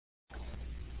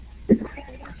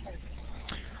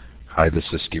Hi, this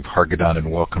is Steve Hargadon, and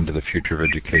welcome to the Future of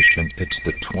Education. It's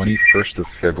the 21st of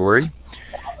February,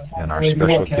 and our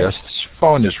special guest's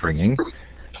phone is ringing.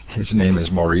 His name is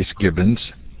Maurice Gibbons,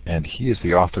 and he is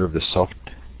the author of the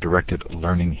Self-Directed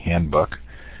Learning Handbook.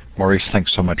 Maurice,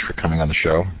 thanks so much for coming on the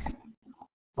show.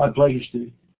 My pleasure,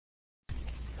 Steve.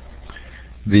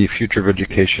 The Future of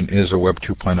Education is a Web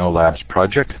 2.0 Labs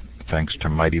project. Thanks to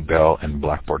Mighty Bell and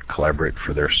Blackboard Collaborate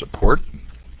for their support.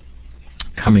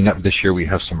 Coming up this year, we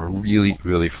have some really,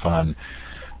 really fun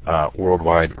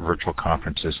worldwide virtual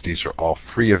conferences. These are all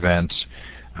free events.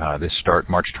 They start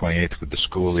March 28th with the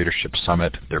School Leadership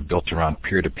Summit. They're built around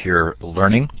peer-to-peer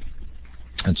learning.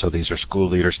 And so these are school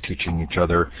leaders teaching each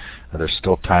other. There's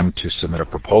still time to submit a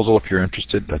proposal if you're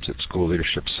interested. That's at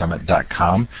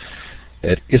schoolleadershipsummit.com.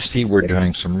 At ISTE, we're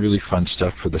doing some really fun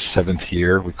stuff for the 7th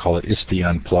year. We call it ISTE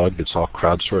Unplugged. It's all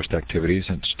crowdsourced activities,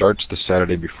 and it starts the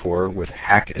Saturday before with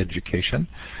Hack Education,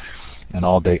 an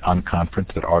all-day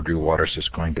unconference that Audrey Waters is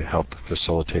going to help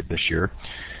facilitate this year.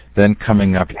 Then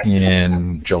coming up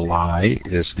in July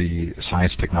is the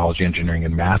Science, Technology, Engineering,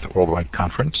 and Math Worldwide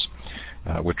Conference,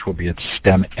 which will be at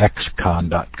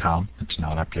stemxcon.com. It's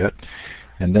not up yet.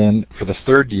 And then for the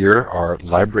 3rd year, our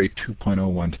Library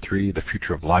 2.013, the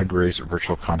Future of Libraries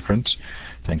virtual conference,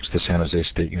 thanks to San Jose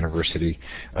State University.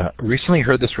 Recently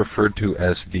heard this referred to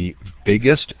as the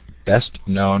biggest,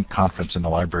 best-known conference in the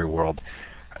library world.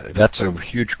 That's a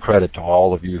huge credit to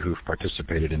all of you who've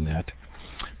participated in that.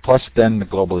 Plus then the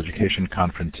Global Education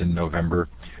Conference in November,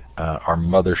 our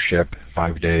mothership,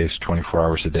 5 days, 24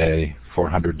 hours a day,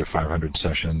 400 to 500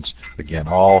 sessions. Again,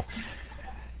 all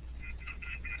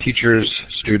teachers,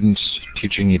 students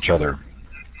teaching each other.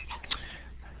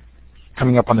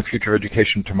 Coming up on the Future of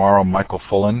Education tomorrow, Michael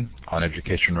Fullen on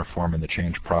education reform and the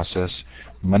change process.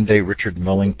 Monday, Richard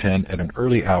Millington at an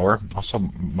early hour. Also,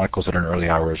 Michael's at an early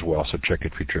hour as well, so check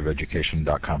at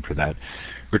futureofeducation.com for that.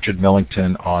 Richard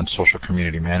Millington on social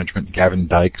community management. Gavin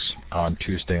Dykes on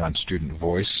Tuesday on student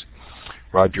voice.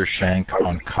 Roger Shank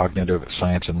on cognitive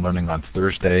science and learning on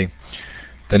Thursday.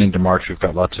 Then into March, we've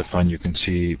got lots of fun. You can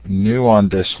see new on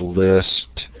this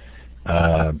list,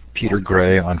 Peter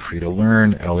Gray on Free to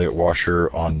Learn, Elliot Washer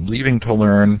on Leaving to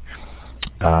Learn,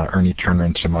 Ernie Turner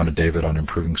and Simona David on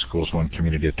Improving Schools One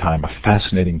Community at a Time, a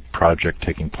fascinating project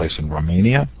taking place in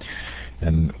Romania,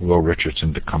 and Will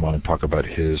Richardson to come on and talk about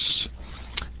his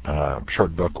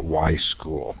short book, Why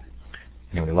School.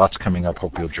 Anyway, lots coming up.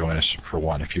 Hope you'll join us for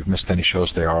one. If you've missed any shows,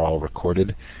 they are all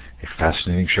recorded. A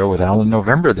fascinating show with Alan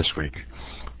November this week.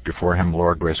 Before him,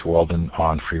 Laura Grace Walden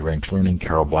on Free-Range Learning,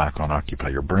 Carol Black on Occupy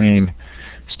Your Brain,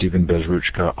 Stephen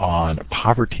Bezruchka on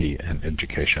Poverty and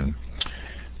Education.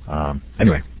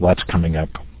 Anyway, lots coming up.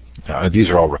 These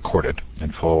are all recorded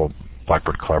in full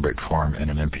Blackboard Collaborate form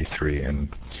in an MP3, and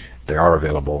they are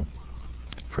available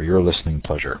for your listening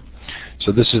pleasure.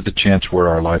 So this is the chance where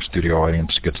our live studio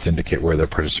audience gets to indicate where they're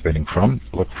participating from.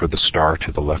 Look for the star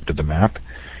to the left of the map,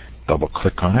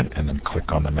 double-click on it, and then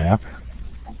click on the map.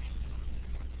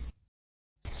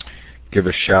 Give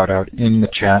a shout-out in the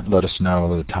chat. Let us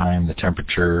know the time, the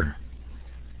temperature,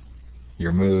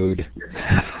 your mood,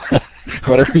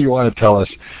 whatever you want to tell us.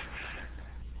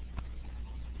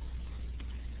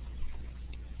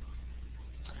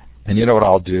 And you know what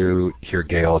I'll do here,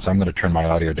 Gail, is I'm going to turn my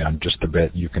audio down just a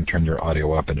bit. You can turn your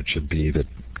audio up, and it should be that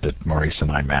Maurice and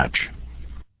I match.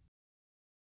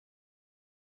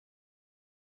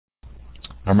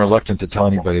 I'm reluctant to tell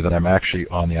anybody that I'm actually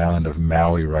on the island of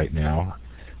Maui right now.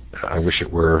 I wish it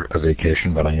were a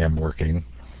vacation, but I am working.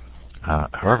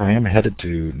 However, I am headed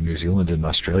to New Zealand and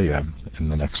Australia in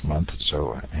the next month,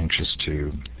 so anxious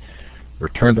to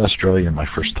return to Australia, my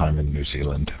first time in New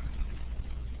Zealand.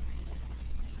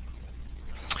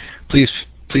 Please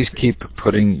keep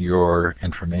putting your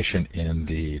information in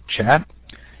the chat.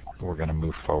 We're going to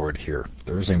move forward here.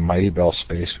 There is a Mighty Bell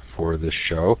space for this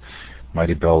show.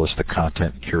 Mighty Bell is the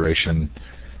content curation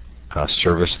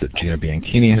service that Gina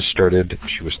Bianchini has started.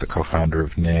 She was the co-founder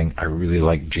of Ning. I really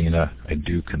like Gina. I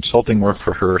do consulting work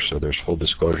for her, so there's full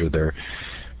disclosure there.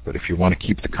 But if you want to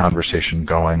keep the conversation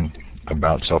going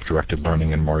about self-directed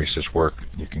learning and Maurice's work,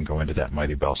 you can go into that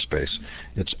Mighty Bell space.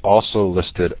 It's also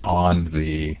listed on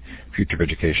the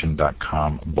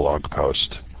futureofeducation.com blog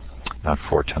post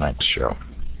for tonight's show.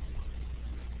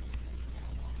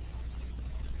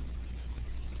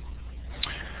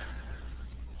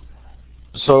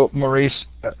 So, Maurice,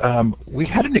 we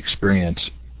had an experience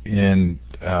in,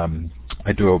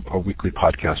 I do a weekly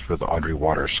podcast with Audrey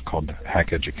Waters called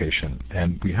Hack Education,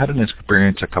 and we had an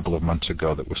experience a couple of months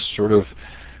ago that was sort of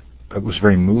it was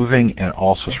very moving and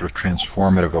also sort of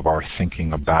transformative of our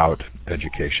thinking about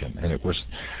education. And it was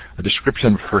a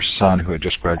description of her son who had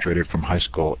just graduated from high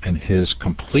school and his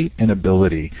complete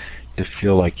inability to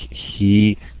feel like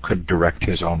he could direct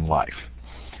his own life.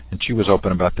 And she was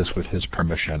open about this with his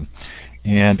permission.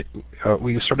 And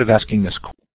we started asking this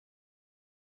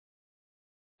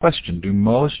question: do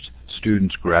most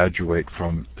students graduate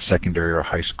from secondary or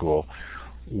high school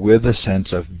with a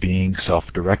sense of being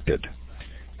self-directed?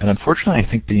 And unfortunately, I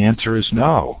think the answer is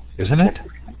no, isn't it?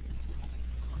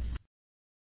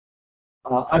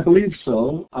 I believe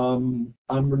so.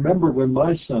 I remember when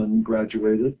my son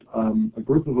graduated, a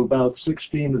group of about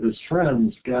 16 of his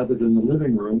friends gathered in the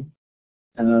living room,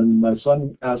 and my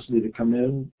son asked me to come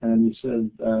in, and he said,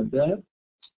 Dad,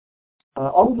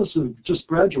 all of us have just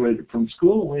graduated from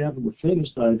school, and we haven't the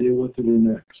faintest idea what to do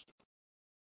next.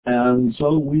 And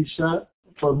so we sat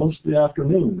for most of the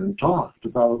afternoon and talked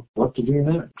about what to do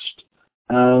next.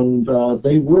 And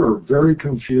they were very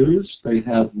confused. They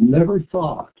had never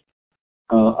thought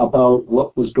about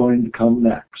what was going to come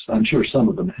next. I'm sure some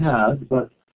of them had, but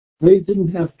they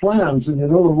didn't have plans, and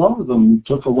a lot of them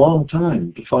took a long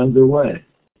time to find their way.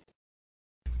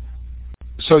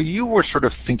 So you were sort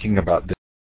of thinking about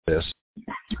this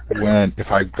when, if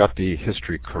I got the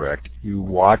history correct, you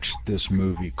watched this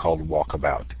movie called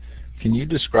Walkabout. Can you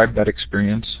describe that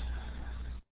experience?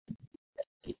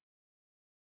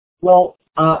 Well,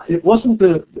 it wasn't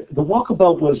the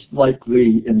Walkabout was like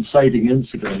the inciting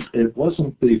incident. It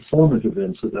wasn't the formative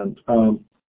incident.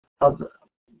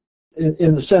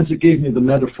 In the sense, it gave me the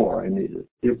metaphor I needed.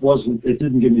 It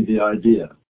didn't give me the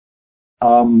idea.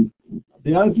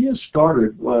 The idea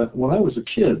started when I was a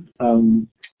kid.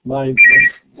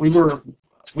 We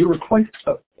were quite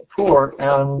poor,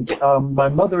 and my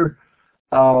mother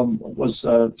was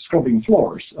scrubbing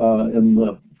floors in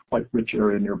the quite rich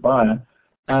area nearby,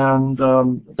 and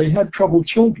they had troubled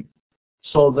children.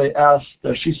 So they asked,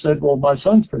 she said, well, my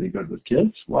son's pretty good with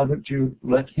kids. Why don't you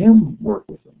let him work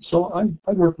with them? So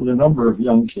I worked with a number of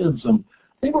young kids, and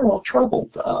they were all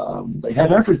troubled. They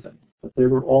had everything, but they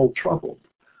were all troubled.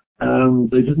 And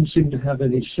they didn't seem to have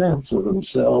any sense of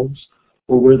themselves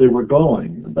or where they were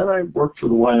going. And then I worked for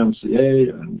the YMCA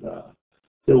and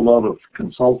did a lot of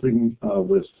consulting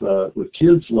with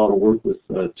kids, a lot of work with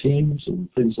teams and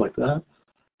things like that.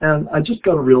 And I just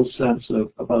got a real sense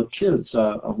about kids.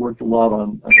 I've worked a lot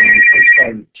on, when I first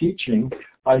started teaching,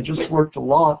 I just worked a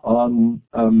lot on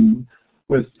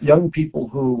with young people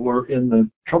who were in the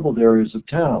troubled areas of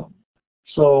town.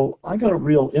 So I got a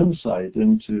real insight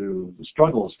into the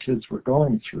struggles kids were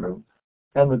going through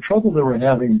and the trouble they were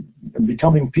having in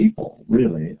becoming people,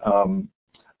 really.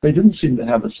 They didn't seem to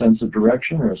have a sense of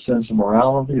direction or a sense of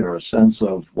morality or a sense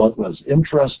of what was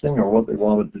interesting or what they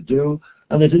wanted to do.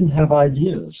 And they didn't have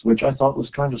ideas, which I thought was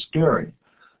kind of scary.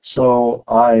 So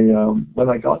when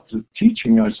I got to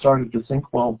teaching, I started to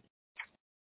think, well,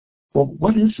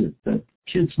 what is it that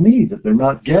kids need that they're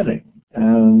not getting?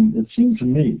 And it seemed to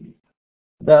me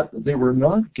that they were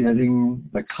not getting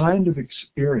the kind of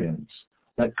experience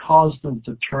that caused them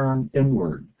to turn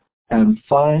inward and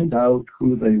find out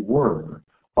who they were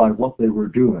by what they were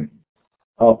doing.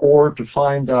 Or to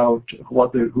find out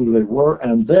who they were,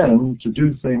 and then to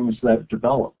do things that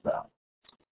develop that.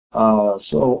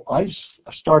 So I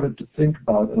started to think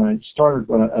about, and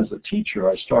as a teacher,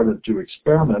 I started to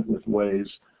experiment with ways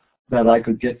that I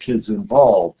could get kids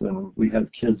involved. And we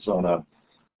had kids on a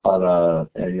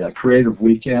creative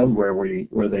weekend where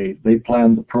they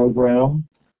planned the program.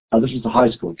 This is the high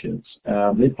school kids.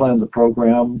 They planned the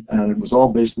program, and it was all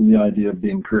based on the idea of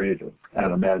being creative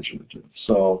and imaginative.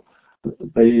 So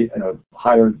they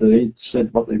they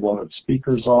said what they wanted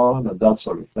speakers on and that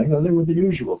sort of thing, and they were the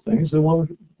usual things. They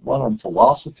wanted one on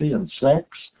philosophy and sex,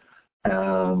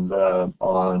 and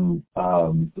on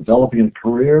developing a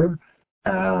career,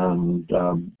 and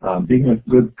being a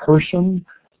good person,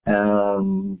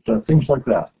 and things like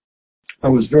that. I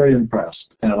was very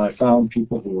impressed, and I found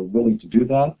people who were willing to do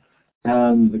that,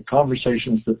 and the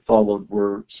conversations that followed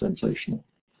were sensational.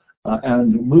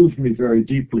 And moved me very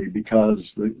deeply because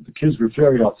the kids were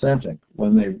very authentic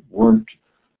when they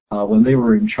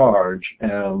were in charge,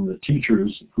 and the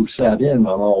teachers who sat in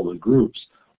on all the groups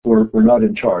were not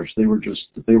in charge. They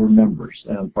were members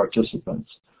and participants.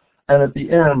 And at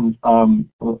the end,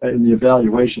 in the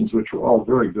evaluations, which were all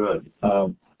very good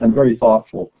and very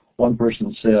thoughtful, one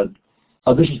person said,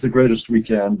 this is the greatest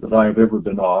weekend that I have ever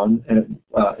been on, and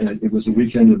it was a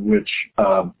weekend in which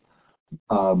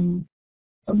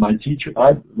my teachers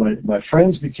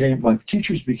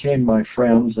became my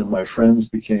friends, and my friends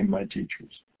became my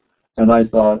teachers. And I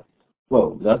thought,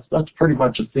 whoa, that's pretty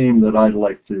much a theme that I'd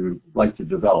like to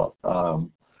develop.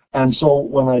 And so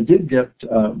when I did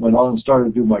went on and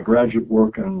started to do my graduate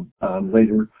work and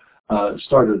later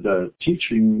started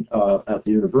teaching at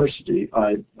the university,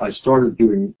 I started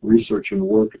doing research and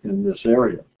work in this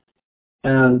area.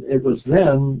 And it was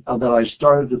then that I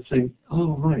started to think,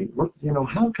 oh, right,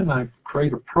 how can I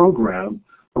create a program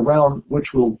around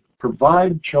which will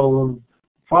provide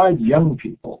young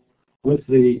people with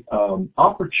the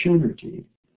opportunity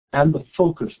and the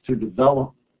focus to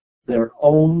develop their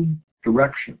own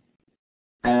direction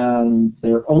and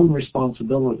their own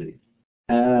responsibility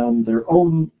and their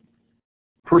own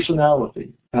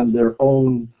personality and their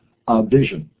own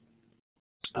vision.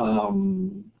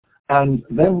 And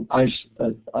then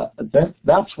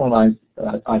that's when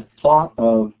I thought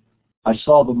of, I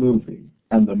saw the movie,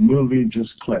 and the movie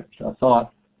just clicked. I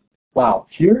thought, wow,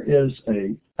 here is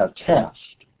a test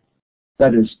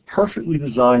that is perfectly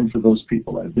designed for those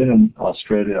people. I'd been in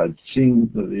Australia, I'd seen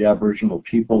the Aboriginal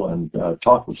people and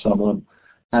talked with some of them,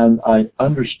 and I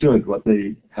understood what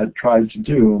they had tried to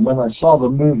do. And when I saw the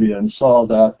movie and saw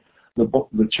that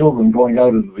the children going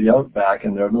out into the outback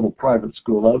in their little private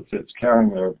school outfits,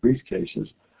 carrying their briefcases,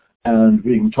 and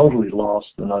being totally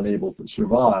lost and unable to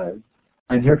survive,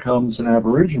 and here comes an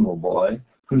Aboriginal boy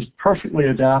who's perfectly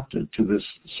adapted to this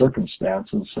circumstance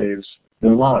and saves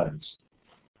their lives.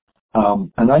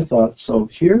 And I thought, so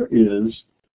here is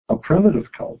a primitive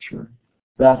culture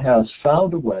that has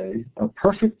found a way, a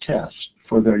perfect test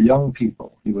for their young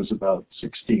people. He was about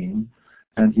 16,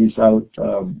 and he's out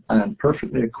and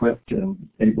perfectly equipped and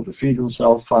able to feed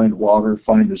himself, find water,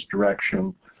 find his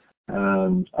direction,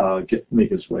 and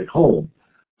make his way home.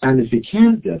 And if he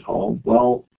can't get home,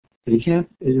 well, he can't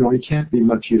be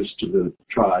much use to the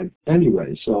tribe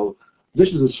anyway. So this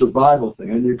is a survival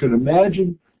thing, and you can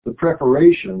imagine the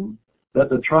preparation that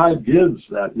the tribe gives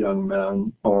that young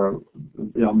man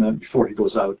before he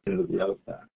goes out into the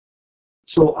outback.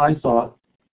 So I thought,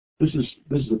 this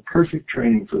is a perfect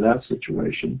training for that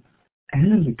situation.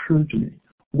 And it occurred to me,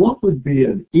 what would be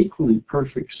an equally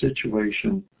perfect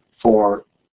situation for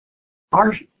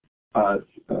our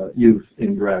youth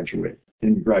in graduating?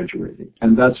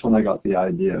 And that's when I got the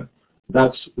idea.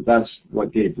 That's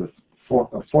what gave a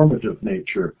formative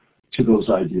nature to those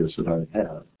ideas that I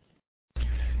had.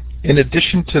 In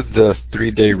addition to the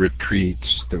 3-day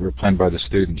retreats that were planned by the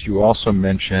students, you also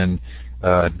mentioned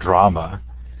drama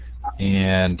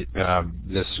and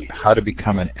this How to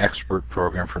Become an Expert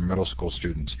program for middle school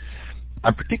students.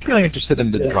 I'm particularly interested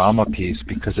in the drama piece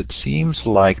because it seems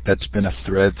like that's been a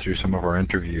thread through some of our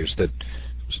interviews, that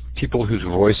people whose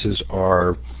voices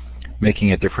are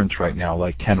making a difference right now,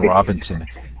 like Ken Robinson,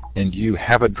 and you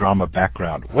have a drama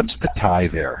background. What's the tie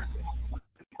there?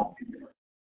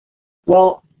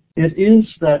 Well, it is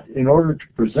that in order to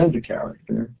present a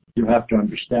character, you have to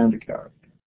understand a character.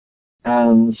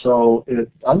 And so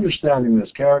understanding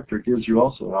this character gives you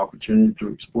also an opportunity to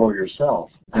explore yourself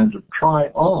and to try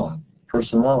on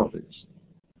personalities.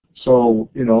 So,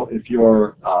 if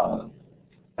you're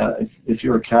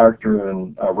a character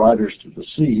in Riders to the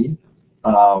Sea,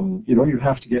 you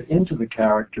have to get into the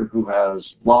character who has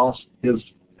lost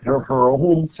her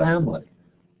whole family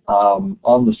on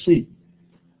the sea.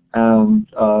 And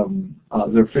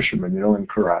they're fishermen, in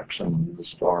Karax and the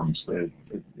storms.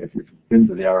 If you've been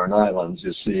to the Aran Islands,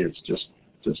 you see it's just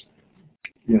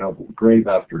grave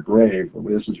after grave.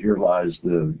 Here lies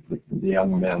the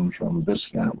young men from this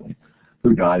family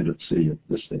who died at sea at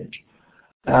this stage.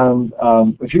 And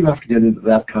if you have to get into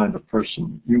that kind of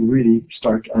person, you really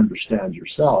start to understand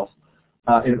yourself.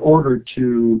 In order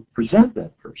to present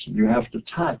that person, you have to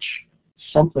touch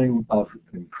something of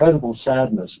incredible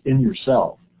sadness in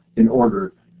yourself in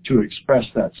order to express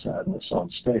that sadness on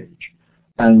stage.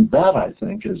 And that, I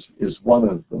think, is one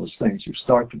of those things. You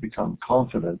start to become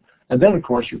confident. And then, of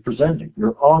course, you're presenting.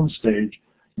 You're on stage.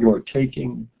 You're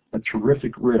taking a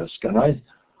terrific risk. And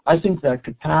I think that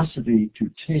capacity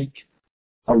to take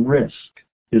a risk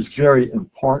is very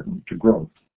important to growth.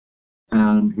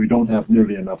 And we don't have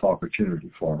nearly enough opportunity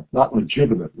for it. Not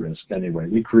legitimate risk, anyway.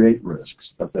 We create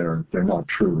risks, but they're not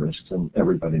true risks, and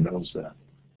everybody knows that.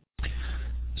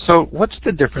 So what's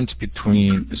the difference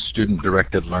between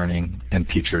student-directed learning and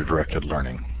teacher-directed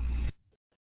learning?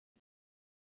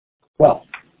 Well,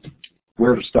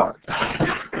 where to start?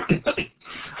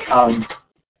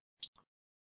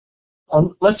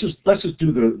 Let's just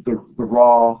do the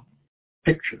raw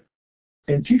picture.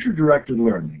 In teacher-directed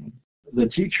learning, the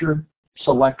teacher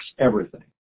selects everything.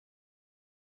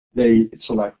 They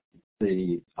select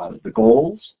the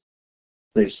goals.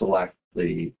 They select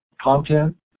the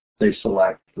content. They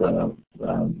select the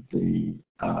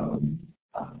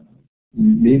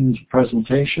means of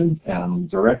presentation and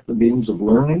direct the means of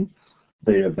learning.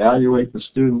 They evaluate the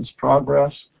student's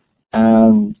progress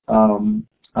and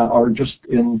are just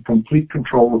in complete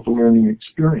control of the learning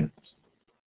experience.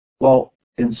 Well,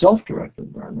 in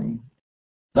self-directed learning,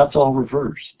 that's all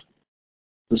reversed.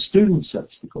 The student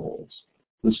sets the goals.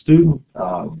 The student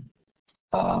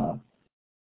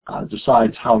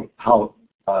decides how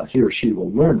he or she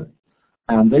will learn it.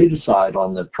 And they decide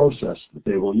on the process that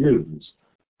they will use.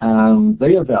 And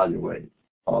they evaluate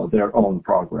their own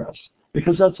progress,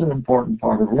 because that's an important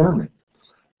part of learning.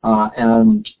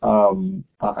 And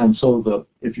so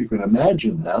if you can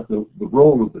imagine that, the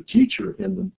role of the teacher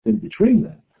in between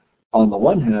that, on the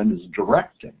one hand, is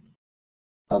directing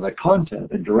the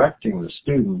content and directing the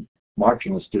student,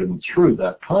 marching the student through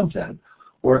that content,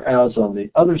 whereas on the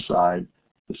other side,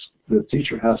 the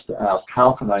teacher has to ask,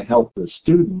 how can I help the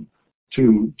student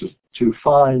to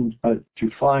find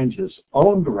his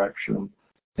own direction,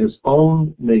 his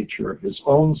own nature, his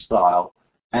own style,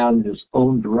 and his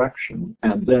own direction,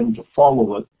 and then to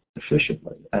follow it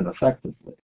efficiently and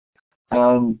effectively.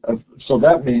 And so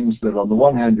that means that on the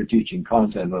one hand you're teaching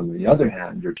content, on the other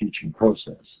hand you're teaching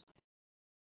process.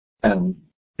 And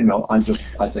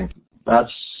I think that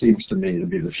seems to me to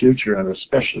be the future, and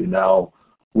especially now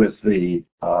with the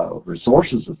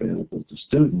resources available to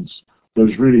students,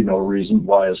 there's really no reason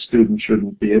why a student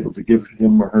shouldn't be able to give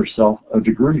him or herself a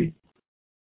degree.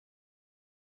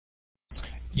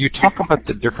 You talk about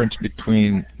the difference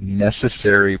between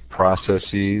necessary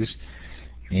processes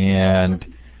and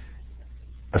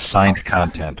assigned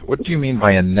content. What do you mean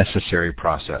by a necessary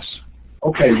process?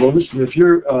 Okay, well, listen, if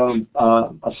you're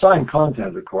assigned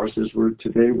content, of course,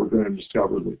 today we're going to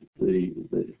discover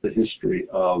the history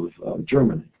of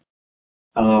Germany.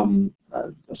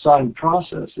 Assigned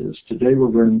process is, today we're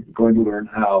going to learn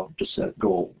how to set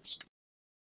goals,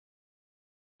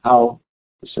 how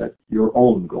to set your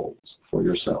own goals for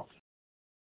yourself.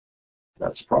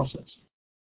 That's a process.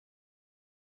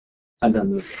 And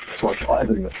then, of course,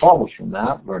 everything that follows from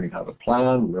that, learning how to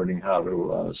plan, learning how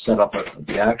to set up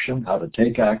the action, how to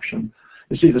take action.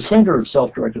 You see, the center of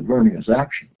self-directed learning is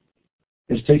action.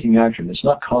 It's taking action. It's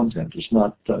not content. It's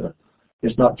not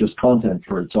just content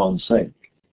for its own sake.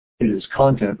 It is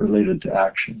content related to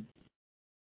action.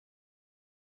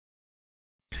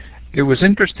 It was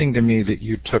interesting to me that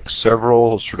you took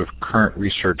several sort of current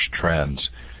research trends,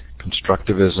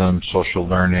 constructivism, social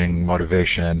learning,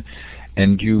 motivation,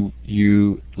 and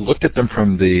you looked at them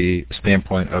from the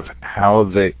standpoint of how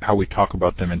we talk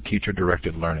about them in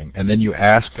teacher-directed learning. And then you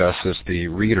asked us as the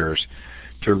readers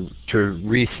to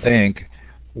rethink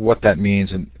what that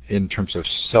means in terms of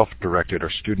self-directed or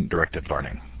student-directed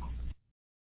learning.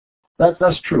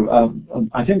 That's true.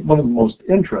 I think one of the most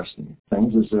interesting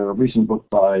things is a recent book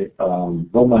by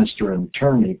Baumeister and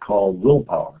Turney called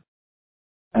Willpower.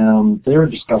 And they're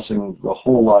discussing the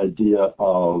whole idea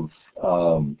of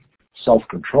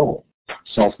self-control,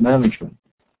 self-management,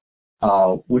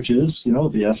 which is,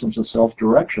 the essence of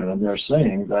self-direction. And they're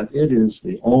saying that it is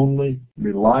the only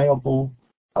reliable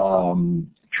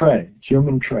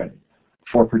human trait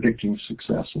for predicting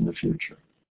success in the future.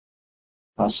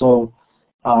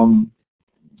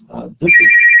 This is,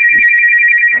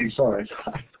 I'm sorry.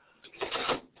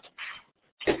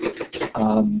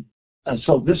 And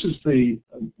so this is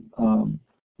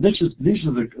these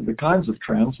are the kinds of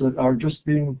trends that are just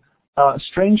being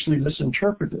strangely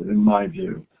misinterpreted, in my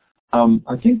view.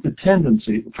 I think the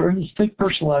tendency, for instance, take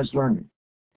personalized learning.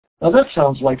 Now that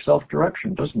sounds like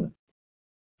self-direction, doesn't it?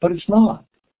 But it's not.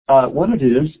 What it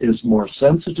is more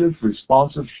sensitive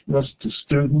responsiveness to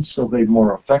students so they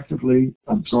more effectively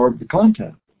absorb the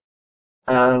content.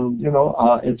 And,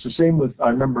 it's the same with, I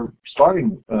remember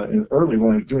starting early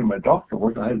when I was doing my doctoral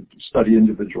work, I had to study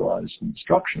individualized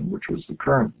instruction, which was the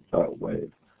current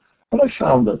wave. But I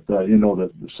found that, that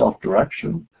the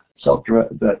self-direction,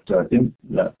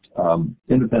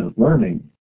 independent learning,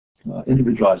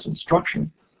 individualized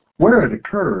instruction, where it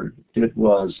occurred, it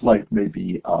was like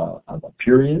maybe a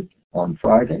period on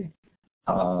Friday.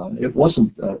 It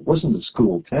wasn't a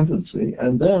school tendency,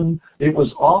 and then it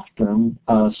was often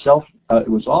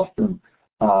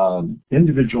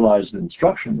individualized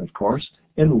instruction, of course,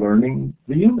 in learning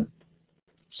the unit.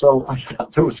 So I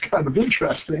thought that was kind of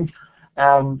interesting,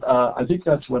 and I think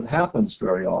that's what happens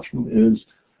very often is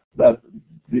that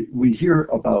we hear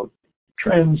about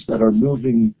trends that are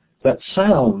moving that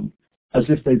sound as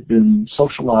if they've been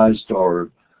socialized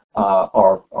or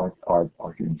are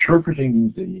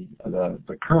interpreting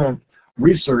the current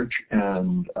research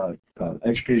and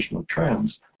educational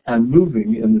trends and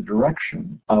moving in the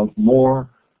direction of more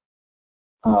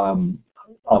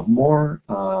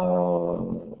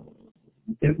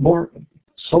more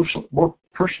social, more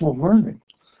personal learning,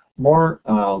 more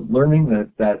learning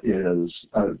that is,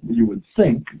 you would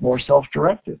think, more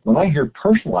self-directed. When I hear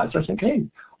personalized, I think, hey,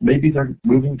 maybe they're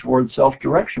moving towards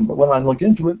self-direction. But when I look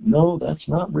into it, no, that's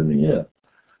not really it.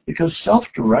 Because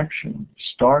self-direction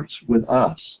starts with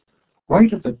us,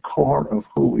 right at the core of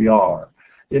who we are.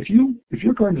 If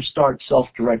you're going to start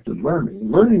self-directed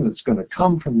learning that's going to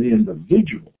come from the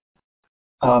individual,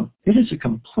 it is a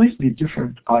completely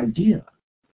different idea,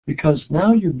 because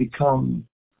now you become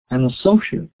an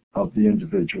associate of the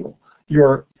individual.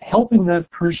 You're helping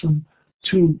that person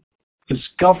to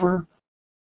discover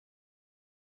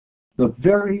the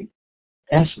very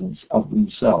essence of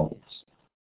themselves,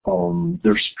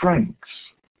 their strengths,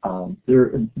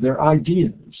 their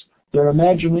ideas, their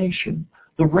imagination,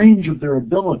 the range of their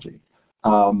ability.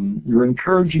 You're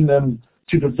encouraging them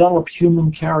to develop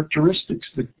human characteristics.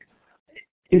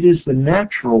 It is the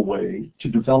natural way to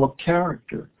develop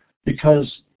character,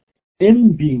 because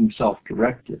in being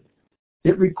self-directed,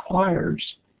 it requires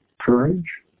courage,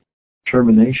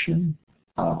 determination,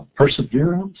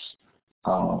 perseverance,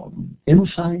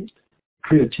 insight,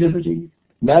 creativity,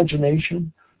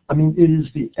 imagination. I mean, it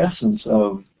is the essence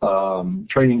of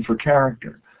training for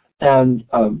character. And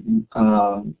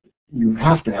you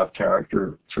have to have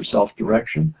character for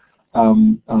self-direction,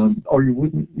 or you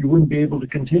wouldn't be able to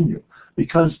continue,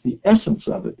 because the essence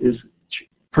of it is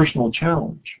personal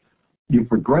challenge. You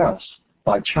progress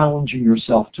by challenging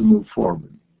yourself to move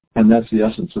forward, and that's the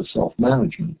essence of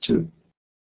self-management too.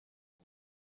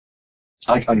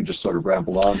 I can just sort of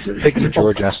ramble on. Peggy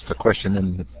George asked the question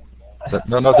in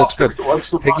no, that's good.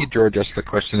 Peggy George asked the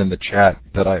question in the chat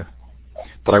that I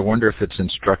wonder if it's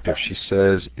instructive. She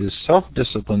says, is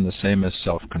self-discipline the same as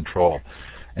self-control?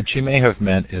 And she may have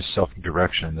meant, is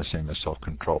self-direction the same as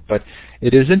self-control? But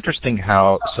it is interesting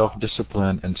how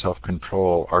self-discipline and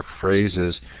self-control are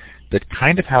phrases that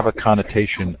kind of have a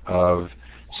connotation of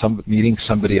meeting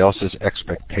somebody else's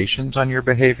expectations on your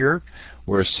behavior,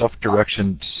 whereas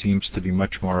self-direction seems to be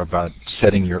much more about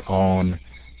setting your own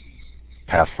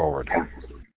path forward.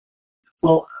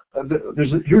 Well,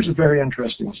 here's a very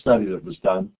interesting study that was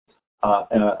done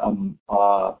on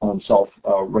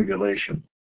self-regulation.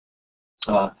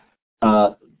 A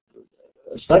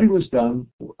study was done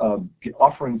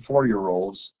offering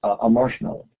 4-year-olds a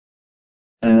marshmallow,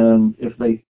 and if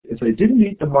they didn't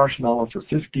eat the marshmallow for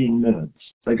 15 minutes,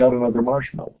 they got another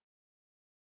marshmallow.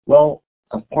 Well,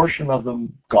 a portion of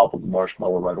them gobbled the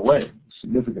marshmallow right away, a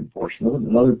significant portion of them.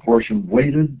 Another portion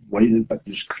waited, but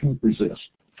just couldn't resist.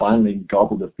 Finally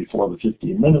gobbled it before the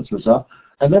 15 minutes was up,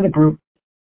 and then a group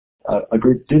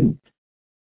didn't,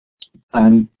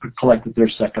 and collected their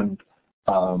second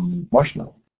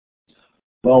marshmallow.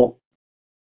 Well,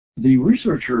 the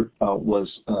researcher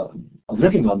was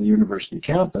living on the university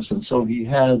campus, and so he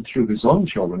had, through his own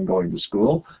children going to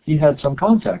school, he had some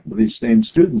contact with these same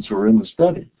students who were in the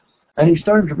study. And he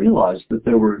started to realize that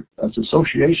there was an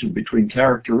association between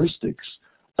characteristics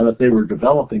that they were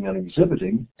developing and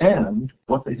exhibiting and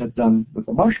what they had done with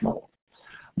the marshmallow.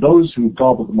 Those who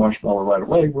gobbled the marshmallow right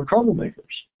away were troublemakers.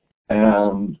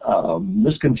 And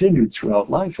this continued throughout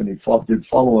life, and he did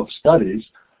follow-up studies,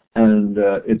 and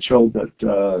it showed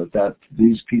that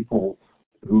these people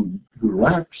who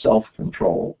lack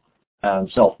self-control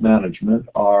and self-management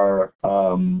are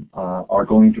going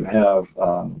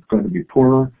to be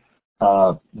poorer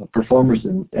performers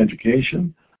in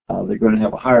education. They're going to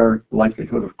have a higher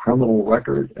likelihood of criminal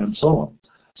record, and so on.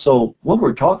 So what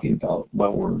we're talking about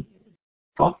when we're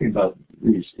talking about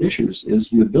these issues is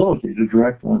the ability to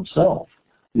direct oneself,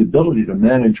 the ability to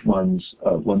manage one's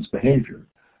behavior.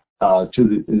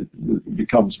 It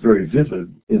becomes very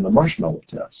vivid in the marshmallow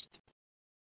test.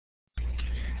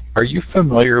 Are you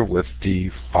familiar with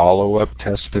the follow-up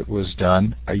test that was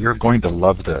done? You're going to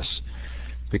love this,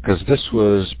 because this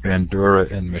was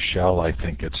Bandura and Michelle, I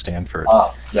think, at Stanford.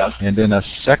 Yes. And in a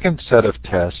second set of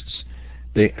tests,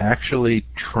 they actually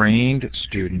trained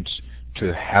students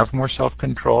to have more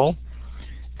self-control,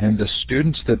 and the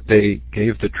students that they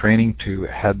gave the training to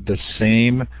had the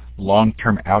same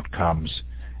long-term outcomes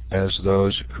as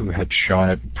those who had shown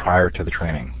it prior to the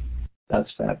training. That's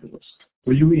fabulous.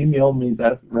 Will you email me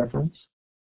that reference?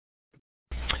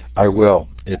 I will.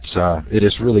 It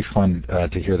is really fun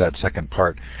to hear that second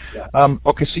part. Yeah.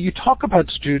 Okay, so you talk about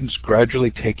students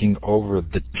gradually taking over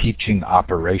the teaching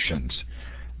operations.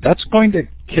 That's going to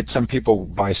hit some people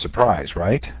by surprise,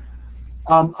 right?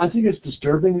 I think it's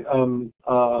disturbing, and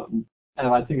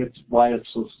I think it's why it's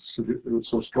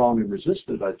so strongly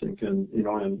resisted. I think in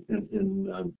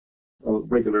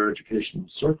regular education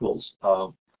circles.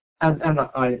 And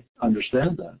I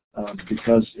understand that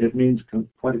because it means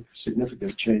quite a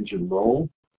significant change in role.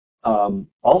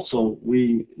 Also,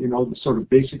 the sort of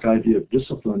basic idea of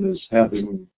discipline is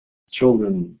having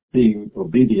children being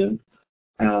obedient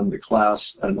and the class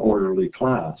an orderly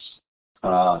class,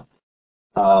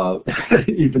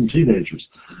 even teenagers.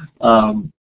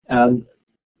 And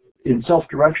in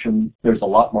self-direction, there's a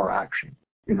lot more action.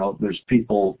 There's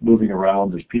people moving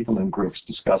around, there's people in groups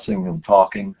discussing and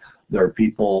talking. There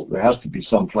has to be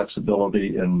some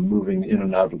flexibility in moving in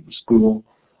and out of the school,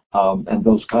 and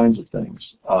those kinds of things.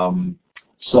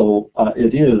 So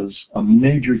it is a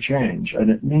major change, and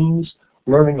it means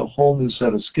learning a whole new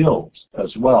set of skills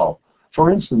as well.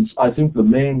 For instance, I think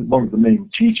one of the main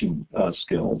teaching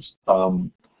skills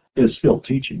is still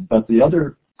teaching, but the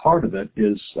other part of it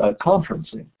is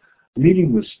conferencing,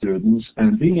 meeting with students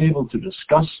and being able to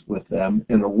discuss with them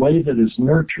in a way that is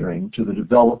nurturing to the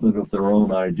development of their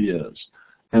own ideas.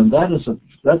 And that's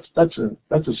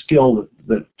a skill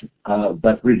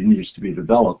that really needs to be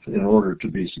developed in order to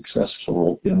be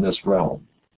successful in this realm.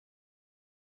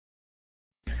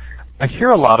 I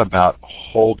hear a lot about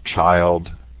whole child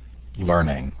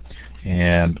learning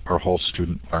or whole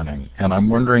student learning, and I'm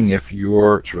wondering if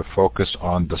you're sort of focused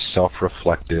on the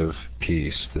self-reflective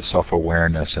piece, the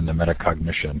self-awareness and the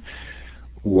metacognition,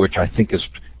 which I think is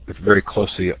very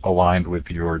closely aligned with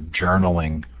your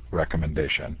journaling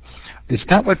recommendation. Is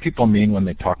that what people mean when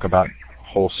they talk about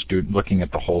looking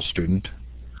at the whole student?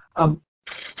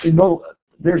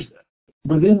 There's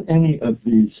within any of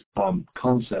these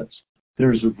concepts,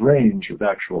 there's a range of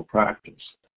actual practice.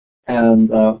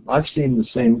 And I've seen the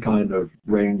same kind of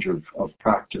range of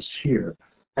practice here.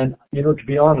 And, to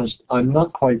be honest, I'm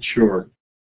not quite sure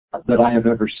that I have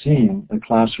ever seen a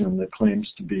classroom that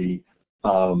claims to be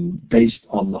based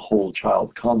on the whole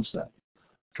child concept.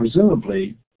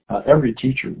 Presumably, every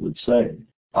teacher would say,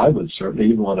 I would certainly,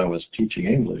 even when I was teaching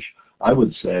English, I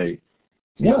would say,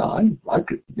 I'm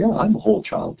a whole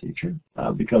child teacher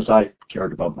because I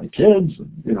cared about my kids,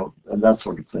 and that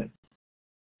sort of thing.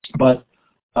 But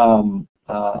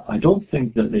I don't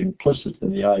think that implicit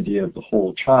in the idea of the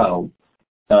whole child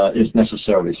is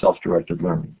necessarily self-directed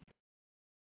learning.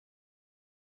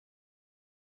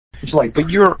 It's like, but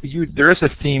there is a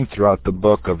theme throughout the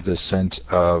book of this sense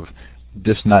of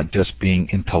this not just being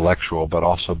intellectual, but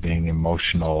also being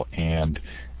emotional and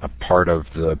a part of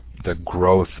the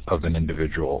growth of an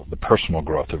individual, the personal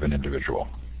growth of an individual.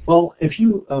 Well, if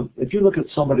you look at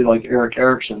somebody like Erik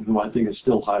Erikson, who I think is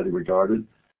still highly regarded,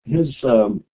 his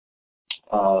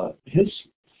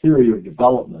theory of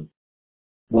development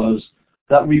was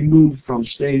that we move from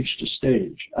stage to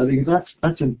stage. I think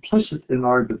that's implicit in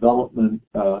our development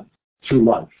through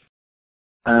life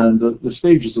and the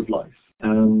stages of life.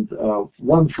 And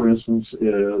one, for instance,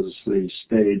 is the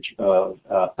stage of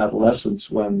adolescence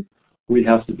when we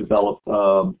have to develop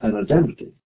an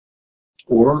identity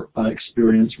or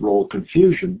experience role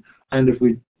confusion. And if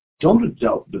we don't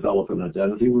develop an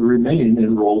identity, we remain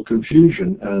in role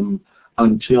confusion and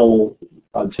until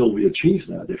we achieve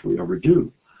that, if we ever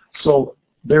do. So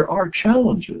there are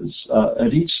challenges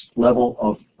at each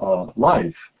level of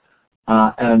life.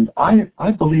 And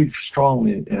I believe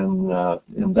strongly in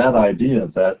that idea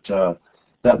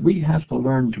that we have to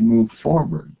learn to move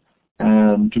forward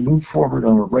and to move forward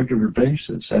on a regular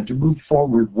basis and to move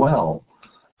forward well.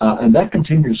 And that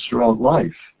continues throughout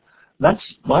life. That's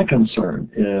my concern,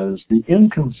 is the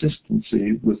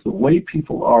inconsistency with the way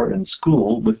people are in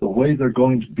school, with the way they're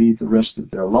going to be the rest of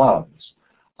their lives.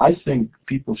 I think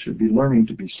people should be learning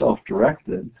to be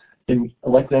self-directed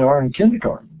like they are in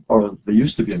kindergarten, or they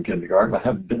used to be in kindergarten. I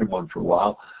haven't been in one for a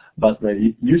while, but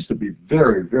they used to be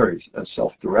very, very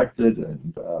self-directed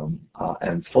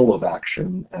and full of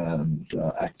action and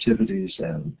activities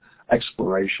and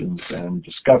explorations and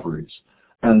discoveries.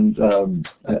 And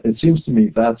it seems to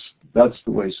me that's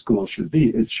the way school should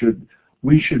be.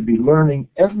 We should be learning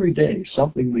every day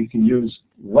something we can use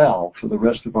well for the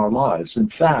rest of our lives. In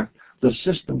fact, the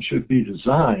system should be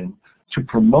designed to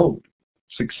promote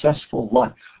successful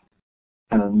life.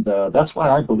 And that's why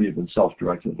I believe in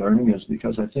self-directed learning, is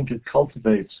because I think it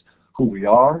cultivates who we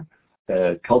are,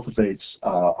 it cultivates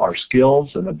our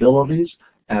skills and abilities,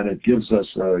 and it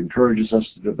encourages us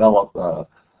to develop a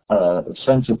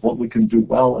sense of what we can do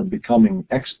well and becoming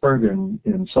expert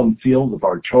in some field of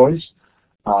our choice,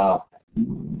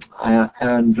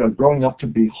 and growing up to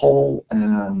be whole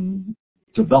and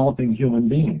developing human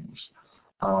beings.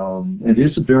 It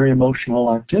is a very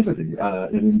emotional activity.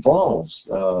 It involves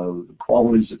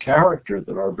qualities of character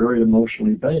that are very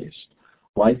emotionally based,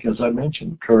 like, as I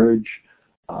mentioned, courage,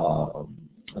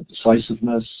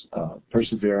 decisiveness,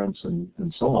 perseverance,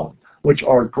 and so on, which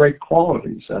are great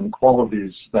qualities, and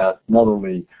qualities that not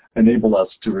only enable us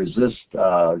to resist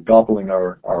gobbling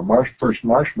our first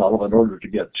marshmallow in order to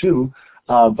get two,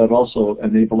 but also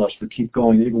enable us to keep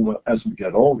going even as we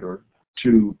get older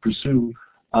to pursue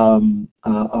a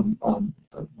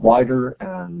wider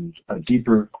and a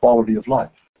deeper quality of life.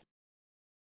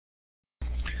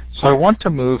 So I want to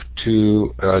move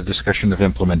to a discussion of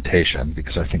implementation,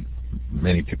 because I think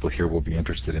many people here will be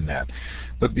interested in that.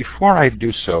 But before I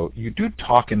do so, you do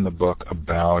talk in the book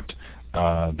about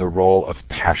the role of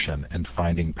passion and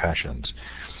finding passions.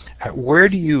 Where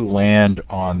do you land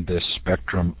on this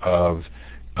spectrum of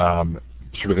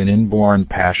sort of an inborn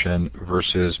passion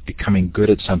versus becoming good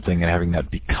at something and having that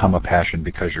become a passion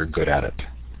because you're good at it?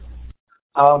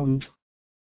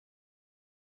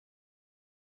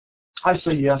 I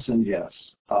say yes and yes.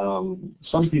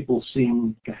 Some people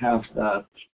seem to have that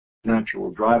natural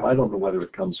drive. I don't know whether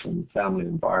it comes from the family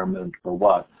environment or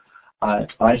what.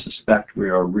 I suspect we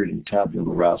are really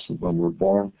tabula rasa when we're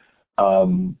born,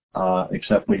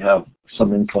 except we have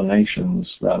some inclinations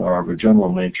that are of a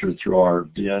general nature through our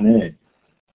DNA.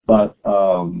 But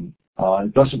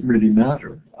it doesn't really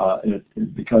matter,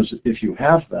 because if you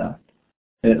have that,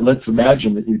 let's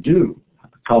imagine that you do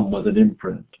come with an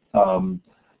imprint,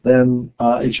 then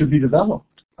it should be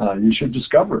developed. You should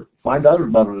discover it, find out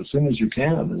about it as soon as you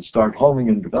can, and start honing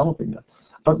and developing it.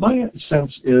 But my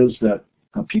sense is that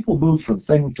people move from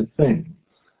thing to thing,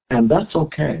 and that's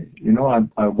okay. You know,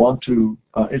 I want to,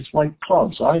 it's like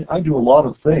clubs. I do a lot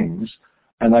of things,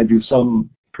 and I do some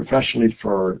professionally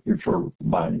for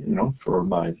my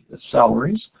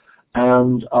salaries,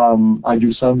 and I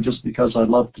do some just because I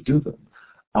love to do them.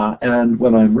 And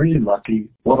when I'm really lucky,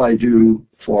 what I do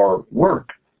for work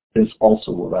is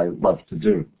also what I love to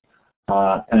do.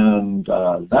 And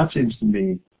that seems to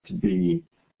me to be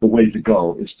the way to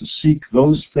go, is to seek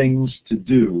those things to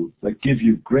do that give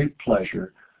you great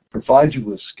pleasure, provide you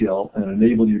with skill, and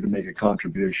enable you to make a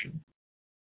contribution.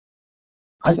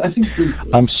 I think,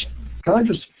 can I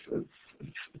just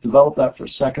develop that for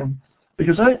a second?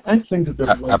 Because I think that there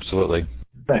are... Absolutely.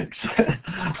 Thanks.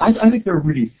 I think there are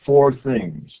really four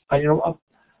things.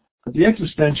 The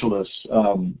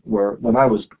existentialists were, when I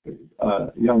was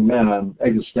a young man,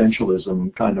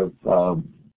 existentialism kind of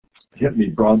hit me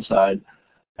broadside,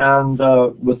 and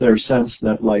with their sense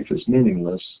that life is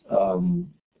meaningless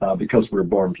because we're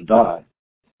born to die,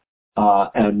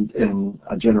 and in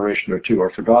a generation or two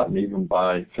are forgotten even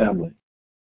by family.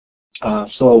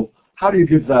 So how do you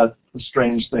give that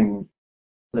strange thing,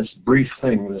 this brief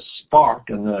thing, this spark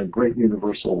in the great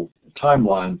universal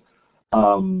timeline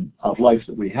of life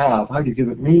that we have, how do you give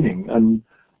it meaning? And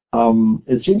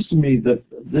it seems to me that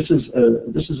this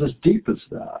is as deep as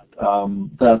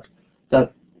that,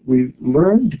 that we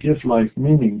learn to give life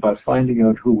meaning by finding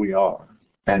out who we are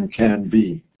and can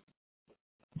be,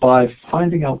 by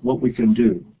finding out what we can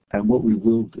do and what we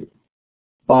will do,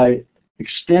 by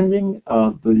extending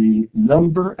the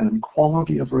number and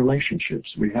quality of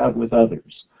relationships we have with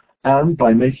others, and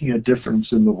by making a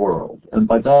difference in the world. And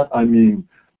by that I mean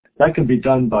that can be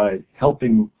done by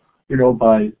helping,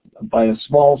 by a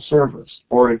small service,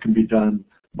 or it can be done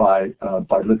by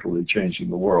literally changing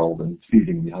the world and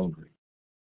feeding the hungry.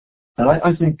 And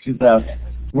I think that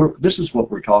this is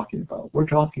what we're talking about. We're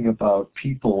talking about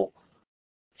people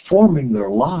forming their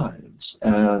lives,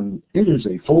 and it is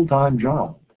a full-time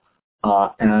job.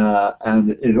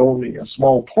 And only a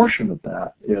small portion of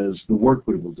that is the work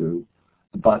we will do,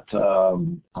 but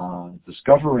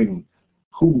discovering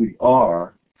who we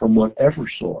are from whatever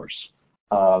source,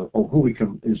 or who we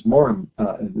can, is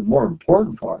the more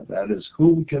important part of that is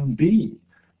who we can be,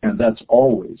 and that's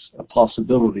always a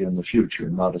possibility in the future,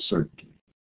 not a certainty.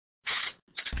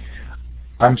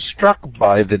 I'm struck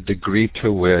by the degree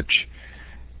to which,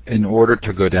 in order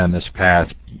to go down this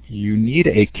path, you need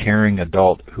a caring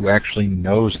adult who actually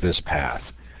knows this path.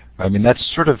 I mean,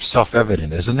 that's sort of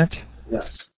self-evident, isn't it?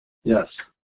 Yes,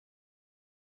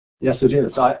 it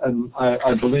is.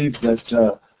 I believe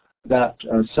that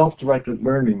self-directed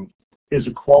learning is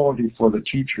a quality for the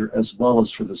teacher as well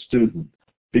as for the student,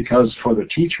 because for the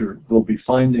teacher, they'll be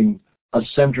finding a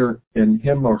center in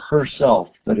him or herself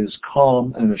that is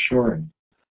calm and assuring,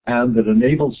 and that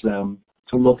enables them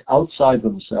to look outside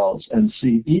themselves and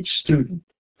see each student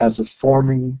as a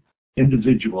forming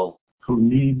individual who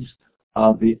needs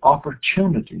the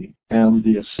opportunity and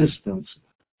the assistance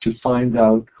to find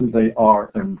out who they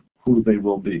are and who they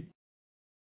will be.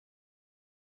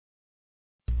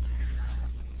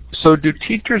 So do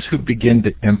teachers who begin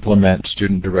to implement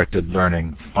student-directed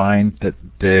learning find that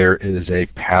there is a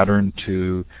pattern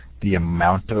to the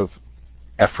amount of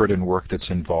effort and work that's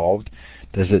involved?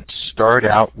 Does it start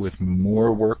out with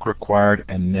more work required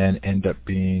and then end up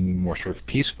being more sort of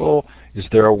peaceful? Is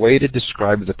there a way to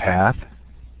describe the path?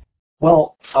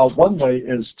 Well, one way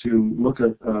is to look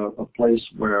at a place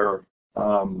where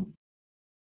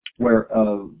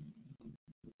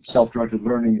self-directed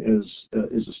learning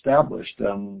is established,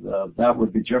 and that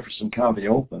would be Jefferson County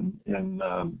Open in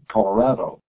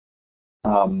Colorado.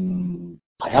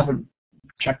 I haven't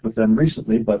checked with them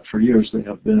recently, but for years they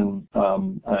have been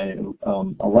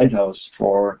a lighthouse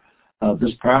for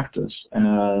this practice,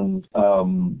 and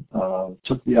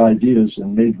took the ideas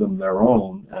and made them their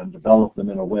own and developed them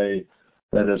in a way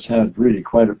that has had really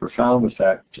quite a profound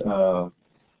effect on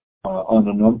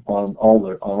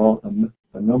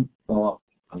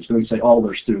I was going to say all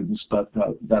their students, but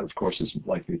that of course isn't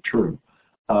likely true.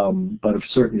 But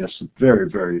it's certainly a very,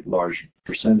 very large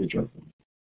percentage of them.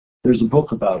 There's a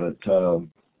book about it,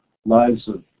 Lives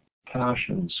of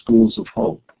Passion, Schools of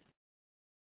Hope.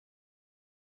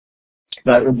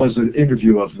 That was an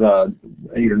interview of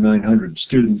 800 or 900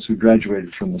 students who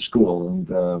graduated from the school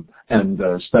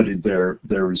and studied their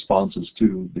responses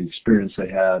to the experience they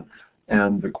had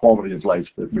and the quality of life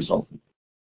that resulted.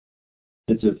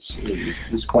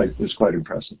 It's quite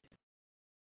impressive.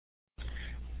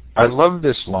 I love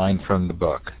this line from the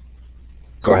book.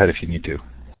 Go ahead if you need to.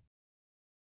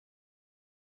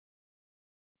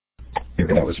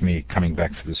 Maybe that was me coming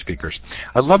back to the speakers.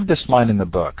 I love this line in the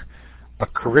book. A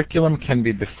curriculum can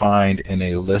be defined in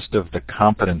a list of the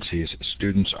competencies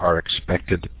students are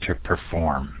expected to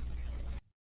perform.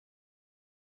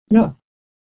 Yeah.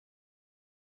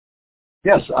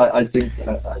 Yes, I think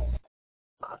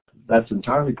that's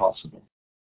entirely possible.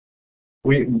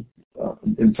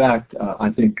 In fact, I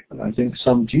think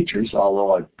some teachers,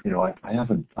 although I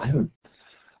haven't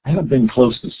been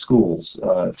close to schools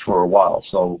for a while,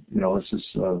 so this is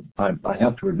I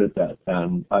have to admit that,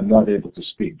 and I'm not able to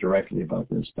speak directly about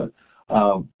this. But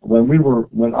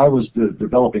when I was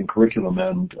developing curriculum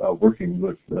and working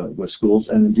with schools,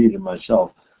 and indeed in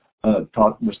myself,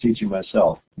 was teaching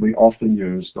myself, we often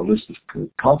used a list of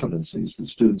competencies that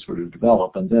students were to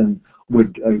develop, and then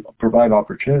would provide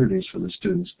opportunities for the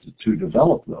students to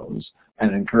develop those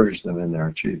and encourage them in their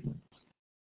achievement.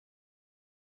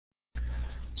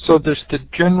 So there's the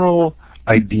general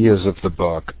ideas of the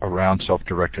book around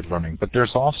self-directed learning, but there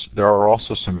are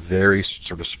also some very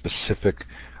sort of specific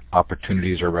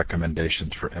opportunities or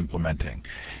recommendations for implementing.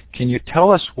 Can you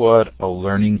tell us what a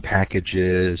learning package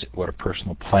is, what a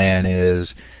personal plan is,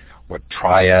 what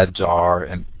triads are,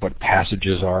 and what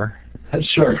passages are?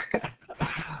 Sure.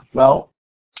 Well,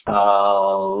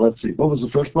 let's see. What was the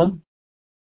first one?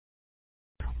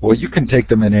 Well, you can take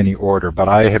them in any order, but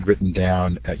I had written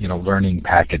down, learning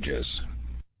packages.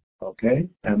 Okay,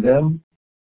 and then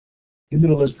give me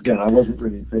the list again. I wasn't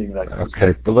really paying that close.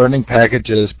 Okay, the learning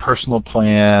packages, personal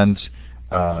plans,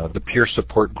 the peer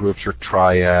support groups or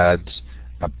triads,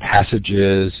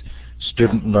 passages,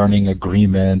 student learning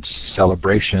agreements,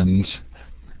 celebrations.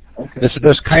 Okay.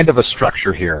 There's kind of a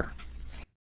structure here.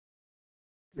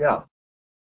 Yeah.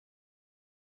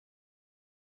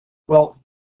 Well,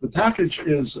 the package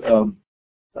is,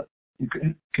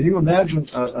 can you imagine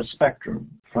a spectrum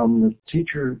from the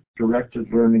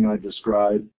teacher-directed learning I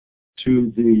described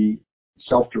to the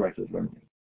self-directed learning?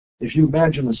 If you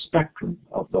imagine a spectrum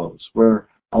of those, where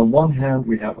on one hand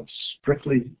we have a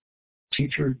strictly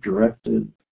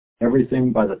teacher-directed,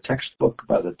 everything by the textbook,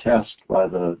 by the test, by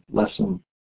the lesson,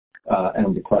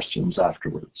 and the questions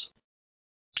afterwards.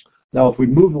 Now, if we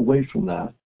move away from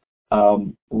that,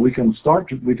 we can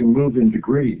move in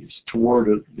degrees toward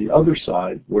the other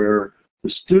side, where the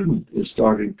student is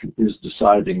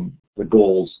deciding the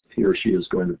goals he or she is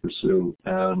going to pursue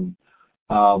and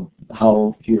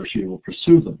how he or she will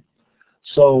pursue them.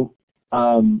 So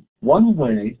one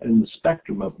way in the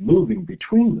spectrum of moving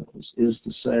between those is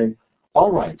to say,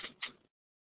 all right,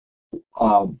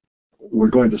 we're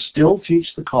going to still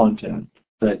teach the content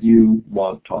that you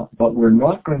want taught, but we're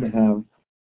not going to have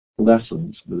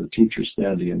lessons with a teacher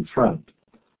standing in front.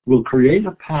 We'll create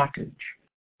a package.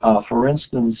 For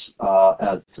instance,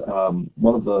 at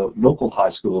one of the local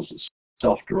high schools that's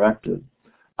self-directed,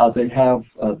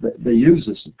 they use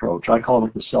this approach. I call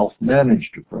it the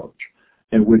self-managed approach,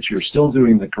 in which you're still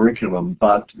doing the curriculum,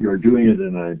 but you're doing it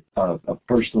in a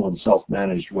personal and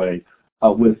self-managed way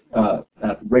with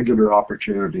at regular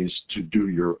opportunities to do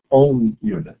your own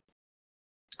unit.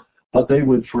 But they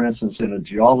would, for instance, in a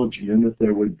geology unit,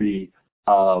 there would be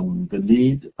the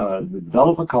need to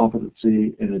develop a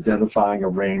competency in identifying a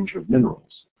range of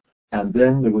minerals. And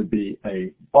then there would be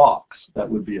a box that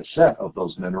would be a set of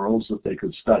those minerals that they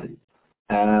could study.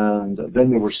 and then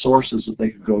there were sources that they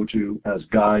could go to as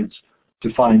guides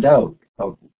to find out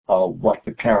of what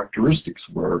the characteristics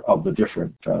were of the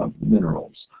different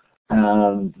minerals.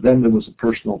 And then there was a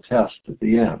personal test at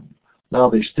the end. Now,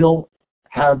 they still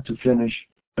had to finish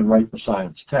and write the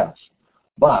science test,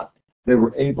 but they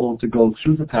were able to go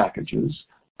through the packages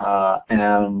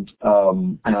and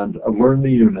learn the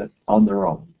unit on their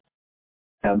own.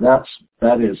 And that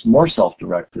is more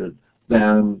self-directed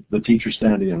than the teacher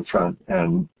standing in front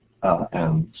and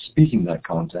speaking that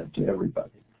content to everybody.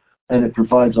 And it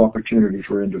provides opportunity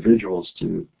for individuals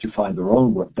to find their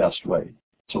own best way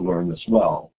to learn as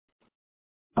well.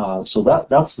 So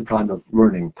that's the kind of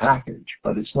learning package,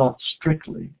 but it's not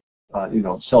strictly,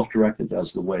 self-directed as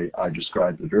the way I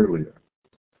described it earlier.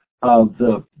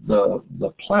 The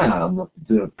plan,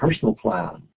 the personal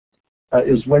plan,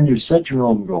 is when you set your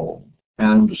own goal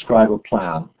and describe a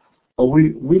plan.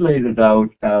 We laid it out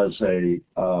as we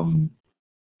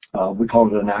call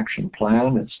it an action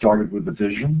plan. It started with the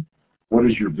vision. What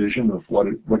is your vision of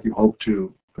what you hope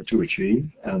to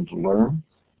achieve and to learn?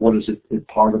 What is it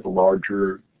part of a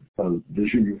larger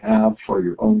vision you have for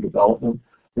your own development?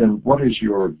 Then what is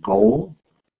your goal?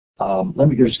 Let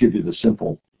me just give you the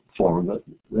simple form.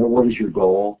 What is your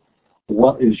goal?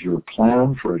 What is your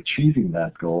plan for achieving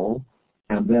that goal?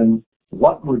 And then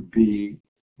what would you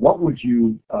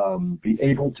be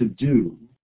able to do?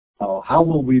 How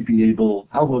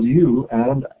will you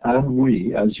and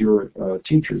we as your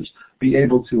teachers be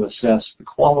able to assess the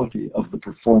quality of the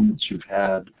performance you've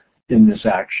had in this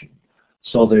action?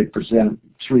 So they present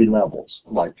 3 levels,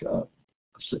 like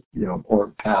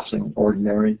or passing,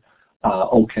 ordinary,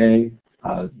 okay,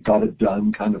 got it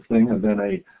done kind of thing, and then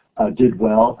a did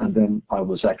well, and then I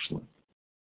was excellent.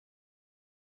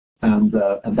 And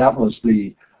that was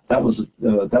the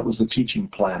teaching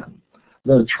plan.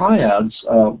 The triads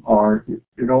are,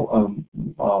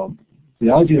 the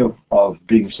idea of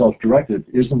being self-directed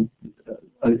isn't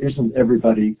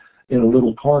everybody in a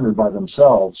little corner by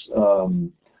themselves.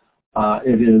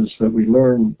 It is that we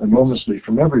learn enormously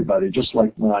from everybody, just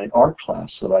like my art class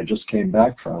that I just came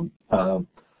back from,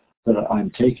 that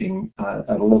I'm taking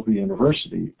at a local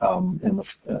university in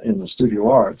the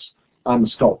studio arts. I'm a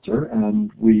sculptor,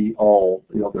 and we all,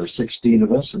 there are 16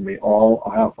 of us, and we all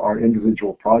have our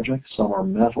individual projects. Some are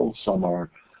metal, some are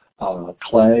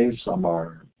clay, some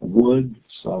are wood,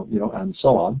 and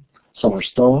so on. Some are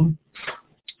stone,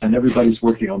 and everybody's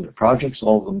working on their projects,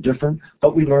 all of them different,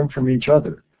 but we learn from each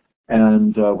other.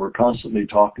 And we're constantly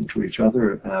talking to each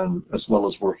other, and as well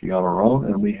as working on our own.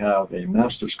 And we have a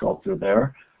master sculptor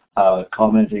there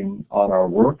commenting on our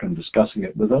work and discussing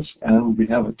it with us, and we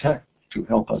have a tech to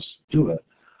help us do it.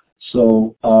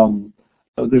 So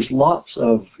there's lots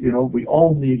of, we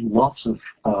all need lots of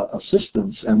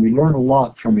assistance, and we learn a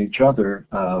lot from each other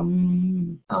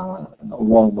along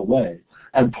the way.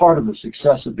 And part of the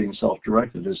success of being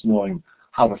self-directed is knowing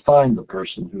how to find the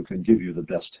person who can give you the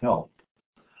best help.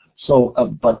 So,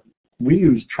 but we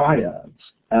use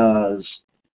triads as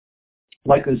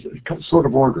like a sort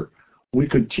of order. We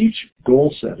could teach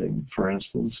goal setting, for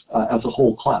instance, as a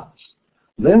whole class.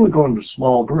 Then we go into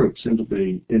small groups, into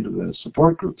the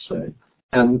support group, say,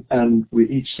 and we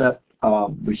each set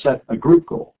a group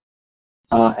goal.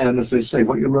 And as they say,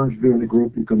 what you learn to do in a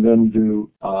group, you can then do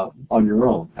on your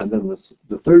own. And then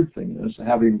the third thing is,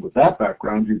 with that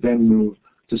background, you then move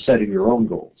to setting your own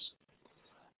goals.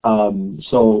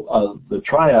 So the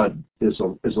triad is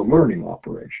a learning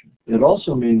operation. It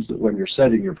also means that when you're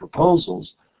setting your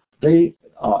proposals, they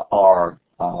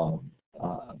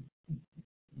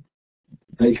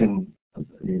they can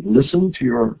listen to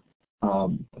your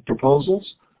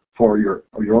proposals for your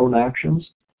own actions,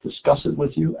 discuss it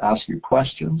with you, ask you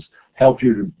questions, help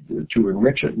you to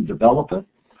enrich it and develop it,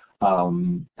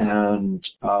 and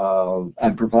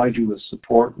provide you with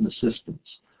support and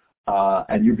assistance.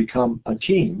 And you become a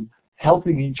team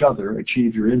helping each other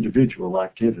achieve your individual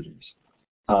activities.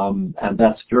 And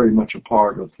that's very much a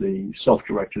part of the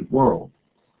self-directed world.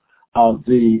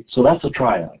 So that's a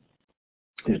triad.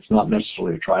 It's not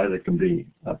necessarily a triad. It can be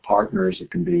partners. It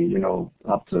can be,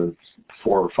 up to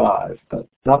 4 or 5, but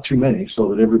not too many so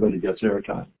that everybody gets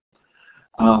airtime.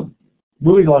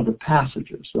 Moving on to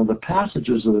passages. So the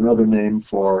passages are another name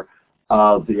for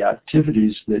the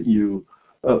activities that you,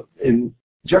 in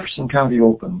Jefferson County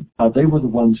Open, they were the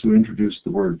ones who introduced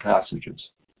the word passages,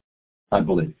 I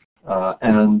believe.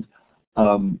 And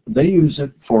they use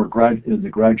it for in the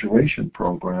graduation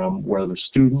program where the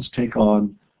students take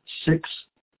on 6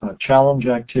 challenge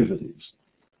activities.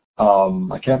 I'm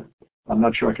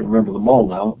not sure I can remember them all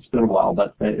now. It's been a while,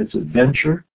 but it's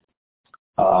adventure,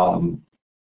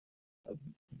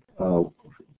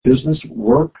 business,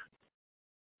 work,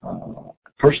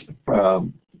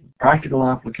 practical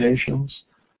applications,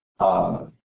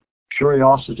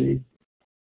 curiosity.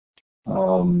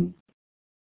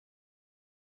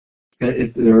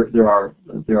 There are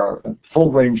a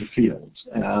full range of fields,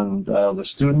 and the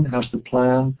student has to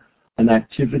plan an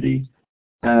activity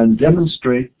and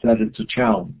demonstrate that it's a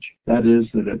challenge. That is,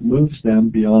 that it moves them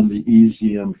beyond the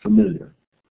easy and familiar.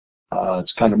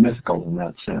 It's kind of mythical in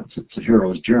that sense. It's a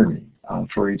hero's journey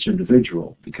for each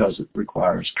individual because it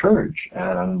requires courage.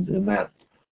 And in that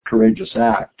courageous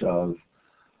act of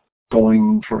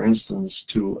going, for instance,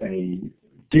 to a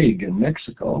dig in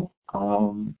Mexico,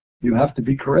 you have to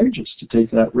be courageous to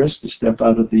take that risk, to step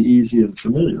out of the easy and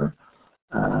familiar.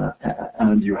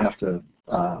 And you have to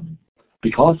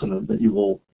be confident that you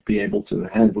will be able to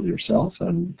handle yourself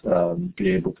and be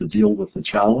able to deal with the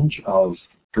challenge of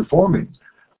performing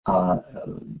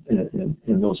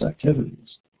in those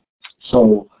activities.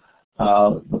 So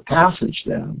the passage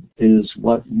then is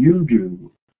what you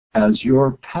do as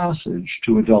your passage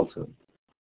to adulthood.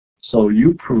 So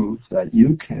you prove that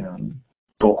you can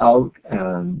go out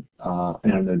and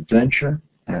an adventure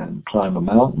and climb a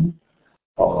mountain,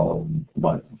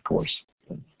 but of course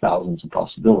thousands of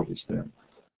possibilities there.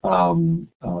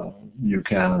 You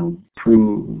can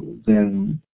prove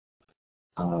then,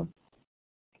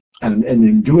 and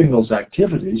in doing those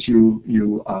activities,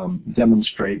 you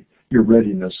demonstrate your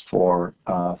readiness for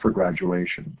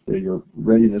graduation, your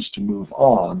readiness to move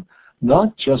on,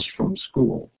 not just from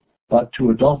school, but to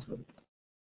adulthood.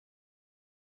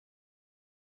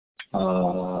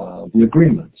 The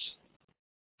agreements.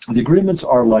 The agreements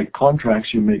are like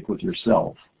contracts you make with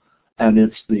yourself, and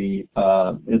it's the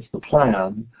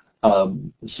plan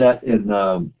set in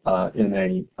the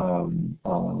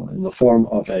form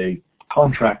of a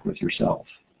contract with yourself.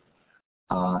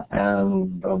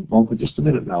 Well, for just a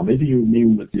minute now, maybe you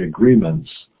mean with the agreements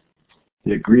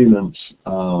that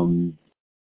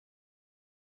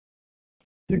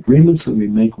we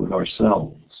make with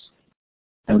ourselves.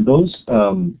 And those,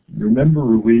 remember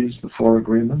Ruiz, the 4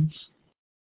 agreements?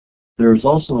 There's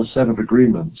also a set of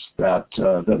agreements that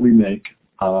we make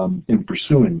in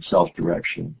pursuing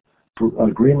self-direction,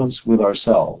 agreements with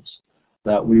ourselves,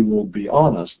 that we will be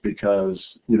honest because,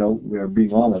 we're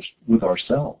being honest with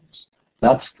ourselves.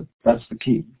 That's the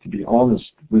key, to be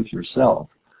honest with yourself.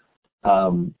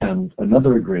 And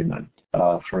another agreement,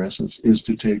 for instance, is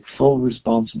to take full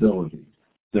responsibility.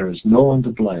 There is no one to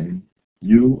blame.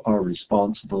 You are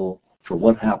responsible for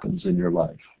what happens in your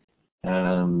life.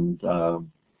 And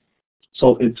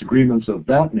so it's agreements of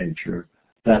that nature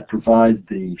that provide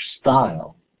the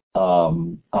style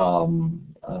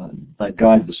that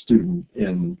guide the student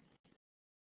in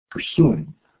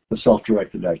pursuing the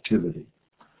self-directed activity.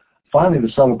 Finally,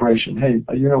 the celebration. Hey,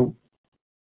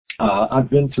 I've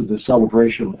been to the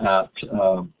celebration at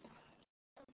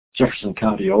Jefferson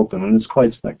County Open, and it's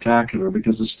quite spectacular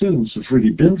because the students have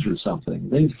really been through something.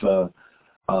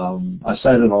 I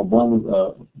cited on one,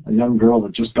 a young girl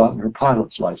had just gotten her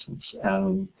pilot's license,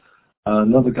 and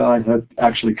another guy had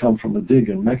actually come from a dig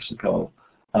in Mexico.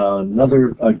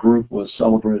 Another group was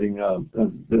celebrating, I'm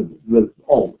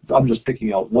just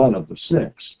picking out one of the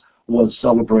 6, was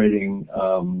celebrating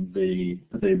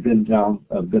they've been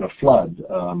a flood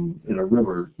in a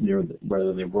river near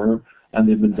where they were, and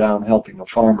they've been down helping a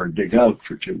farmer dig out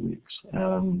for 2 weeks.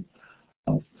 And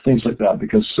things like that,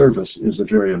 because service is a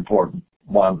very important,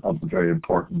 one of the very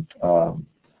important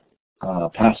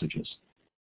passages.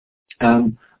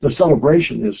 And the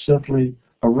celebration is simply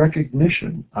a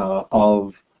recognition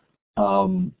of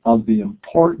the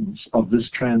importance of this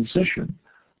transition,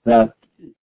 that,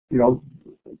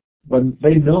 when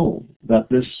they know that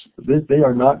they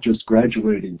are not just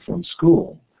graduating from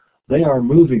school, they are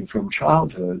moving from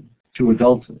childhood to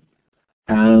adulthood.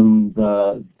 And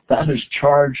that is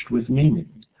charged with meaning.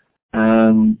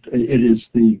 And it is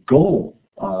the goal,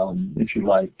 if you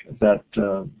like, that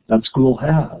school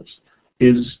has,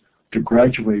 is to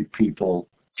graduate people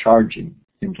charging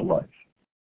into life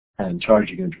and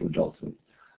charging into adulthood.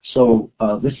 So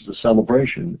this is a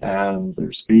celebration, and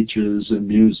there's speeches and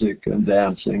music and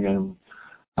dancing and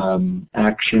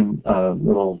action,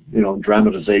 little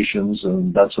dramatizations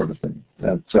and that sort of thing.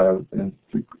 And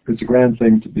it's a grand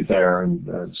thing to be there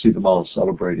and see them all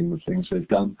celebrating the things they've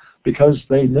done, because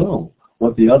they know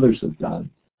what the others have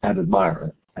done and admire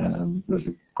it. And there's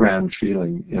a grand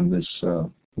feeling in this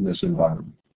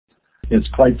environment. It's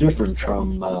quite different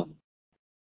from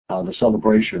the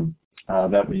celebration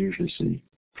that we usually see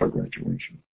for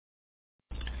graduation.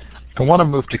 I want to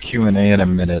move to Q&A in a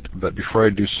minute, but before I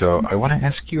do so, I want to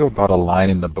ask you about a line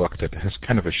in the book that has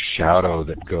kind of a shadow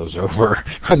that goes over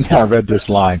when I read this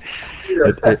line.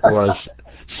 It was,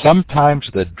 "Sometimes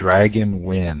the dragon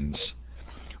wins."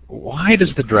 Why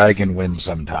does the dragon win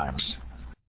sometimes?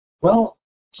 Well,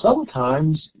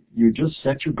 sometimes you just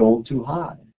set your goal too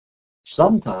high.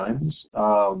 Sometimes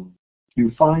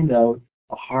you find out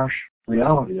a harsh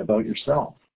reality about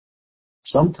yourself.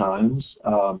 Sometimes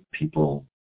people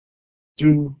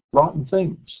do rotten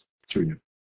things to you.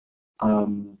 I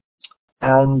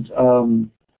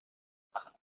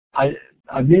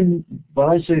mean, when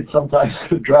I say sometimes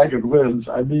the dragon wins,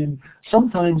 I mean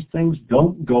sometimes things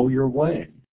don't go your way.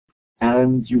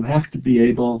 And you have to be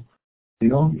able,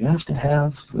 you have to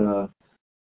have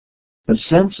a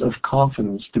sense of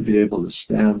confidence to be able to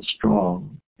stand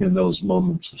strong in those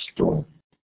moments of storm.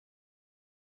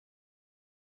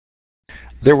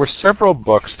 There were several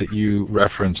books that you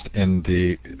referenced in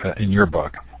your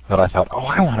book that I thought,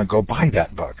 I want to go buy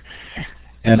that book.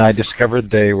 And I discovered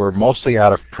they were mostly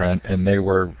out of print and they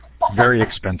were very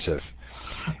expensive.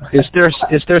 Is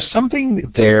there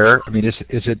something there? I mean,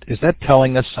 is that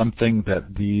telling us something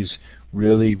that these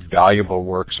really valuable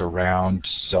works around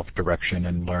self-direction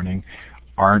and learning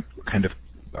aren't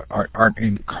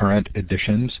in current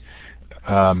editions?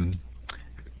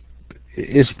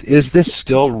 Is this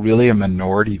still really a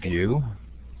minority view?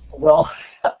 Well,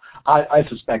 I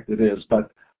suspect it is,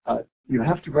 but you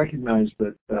have to recognize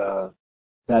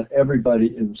that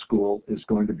everybody in school is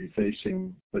going to be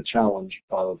facing the challenge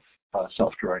of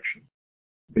self-direction,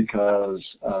 because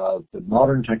the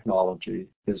modern technology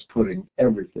is putting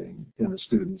everything in the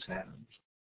student's hands.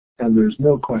 And there's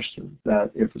no question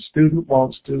that if a student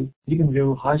wants to, he can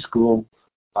do high school.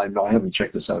 I haven't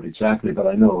checked this out exactly, but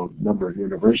I know a number of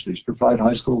universities provide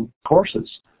high school courses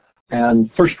and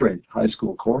first-grade high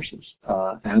school courses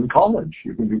and college.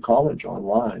 You can do college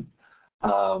online.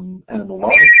 And a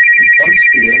lot of some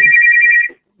schools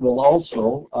will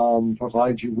also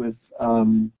provide you with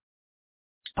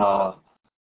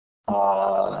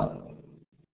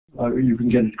you can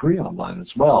get a degree online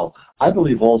as well. I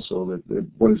believe also that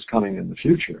what is coming in the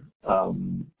future,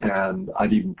 and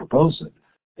I'd even propose it,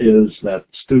 is that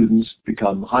students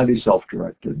become highly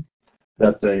self-directed,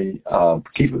 that they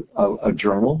keep a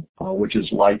journal, which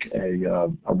is like a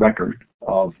record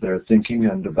of their thinking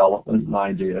and development and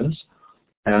ideas,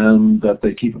 and that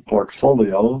they keep a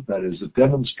portfolio that is a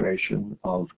demonstration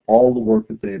of all the work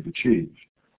that they have achieved,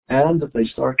 and that they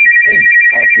start to think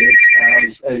of it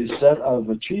as a set of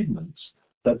achievements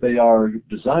that they are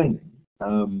designing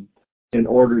in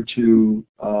order to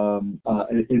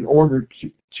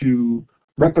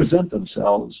represent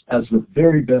themselves as the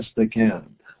very best they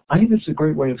can. I think it's a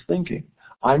great way of thinking.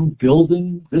 I'm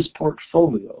building this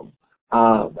portfolio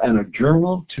and a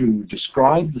journal to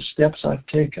describe the steps I've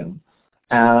taken,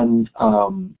 and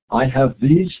I have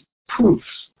these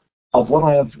proofs of what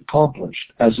I have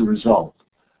accomplished as a result.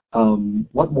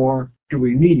 What more do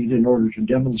we need in order to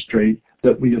demonstrate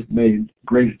that we have made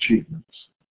great achievements?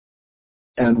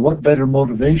 And what better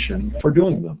motivation for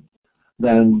doing them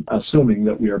than assuming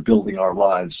that we are building our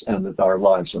lives and that our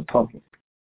lives are public?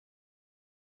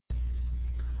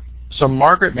 So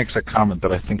Margaret makes a comment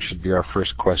that I think should be our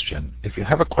first question. If you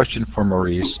have a question for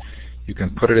Maurice, you can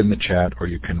put it in the chat or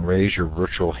you can raise your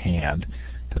virtual hand.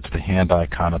 That's the hand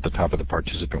icon at the top of the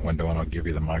participant window, and I'll give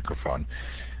you the microphone.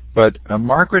 But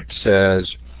Margaret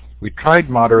says, we tried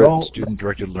moderate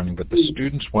student-directed learning, but the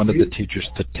students wanted the teachers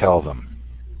to tell them.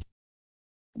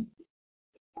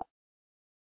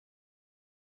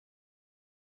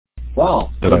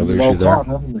 Wow. Did I lose you there?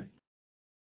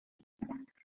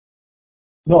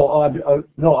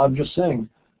 No, I'm just saying,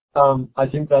 I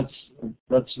think that's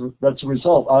a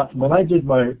result. When I did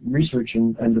my research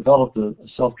and developed a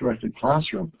self-directed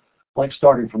classroom, like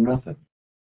starting from nothing,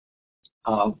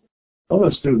 one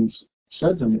of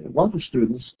the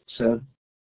students said,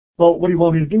 well, what do you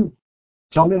want me to do?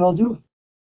 Tell me and I'll do it.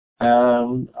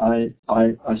 And I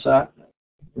sat,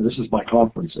 this is my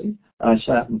conferencing, and I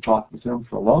sat and talked with him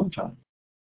for a long time.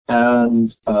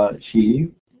 And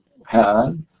he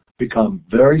had become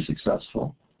very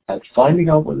successful at finding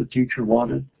out what the teacher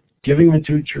wanted, giving the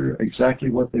teacher exactly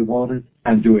what they wanted,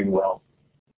 and doing well.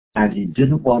 And he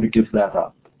didn't want to give that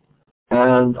up.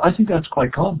 And I think that's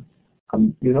quite common.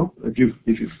 If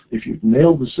you've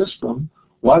nailed the system,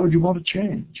 why would you want to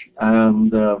change?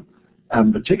 And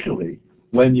particularly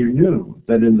when you knew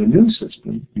that in the new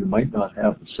system you might not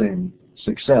have the same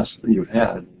success that you've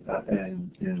had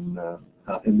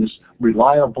in this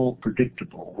reliable,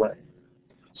 predictable way.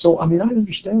 So I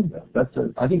understand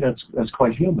that. I think that's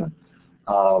quite human.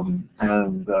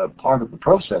 And part of the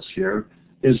process here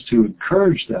is to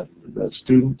encourage that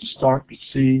student to start to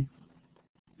see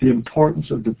the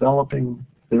importance of developing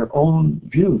their own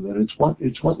view, that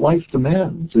it's what life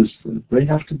demands, is that they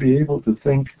have to be able to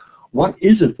think, what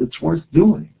is it that's worth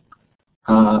doing?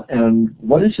 And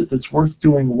what is it that's worth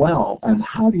doing well? And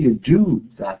how do you do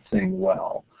that thing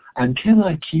well? And can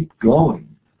I keep going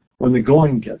when the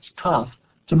going gets tough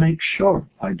to make sure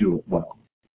I do it well?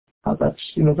 That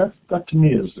to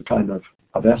me is the kind of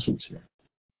essence here.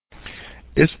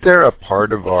 Is there a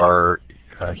part of our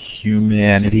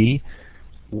humanity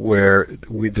where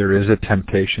there is a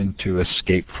temptation to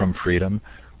escape from freedom,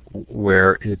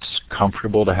 where it's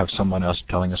comfortable to have someone else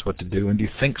telling us what to do? And do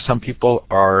you think some people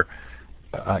are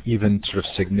even sort of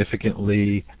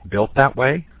significantly built that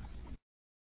way?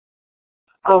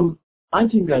 I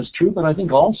think that's true, but I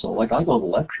think also, like, I go to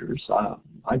lectures, I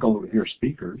go to hear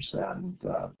speakers, and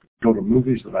go to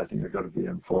movies that I think are going to be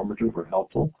informative or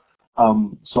helpful.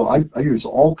 So I use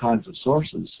all kinds of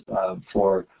sources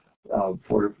for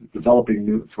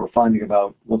developing for finding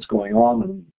about what's going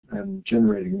on and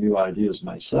generating new ideas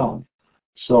myself.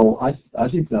 So I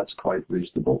think that's quite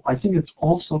reasonable. I think it's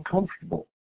also comfortable.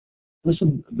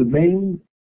 Listen, the main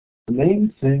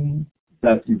thing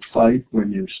that you fight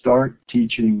when you start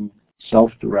teaching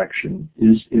self-direction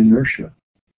is inertia.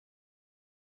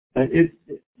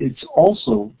 It's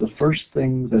also the first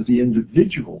thing that the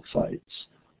individual fights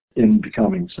in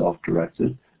becoming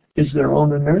self-directed is their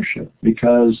own inertia,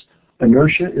 because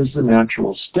inertia is the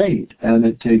natural state, and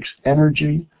it takes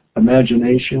energy,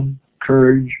 imagination,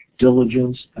 courage,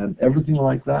 diligence, and everything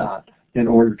like that in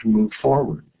order to move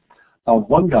forward.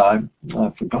 One guy,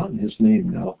 I've forgotten his name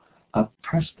now,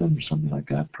 Preston or something like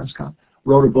that, Prescott,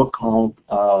 wrote a book called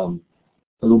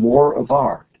The War of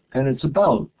Art, and it's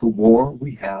about the war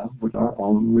we have with our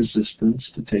own resistance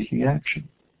to taking action.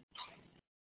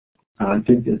 And I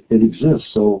think it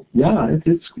exists. So yeah,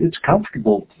 it's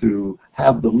comfortable to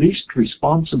have the least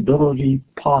responsibility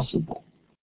possible,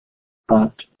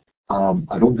 but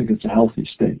I don't think it's a healthy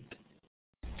state.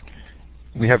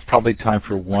 We have probably time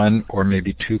for one or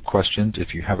maybe two questions.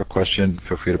 If you have a question,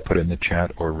 feel free to put it in the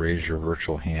chat or raise your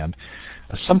virtual hand.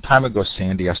 Some time ago,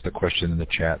 Sandy asked a question in the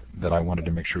chat that I wanted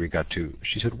to make sure we got to.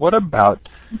 She said, what about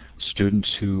students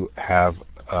who have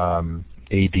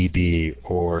ADD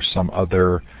or some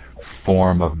other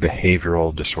form of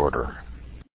behavioral disorder?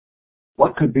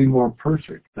 What could be more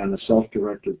perfect than a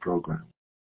self-directed program?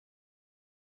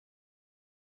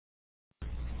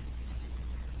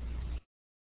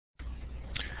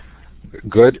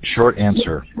 Good, short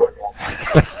answer.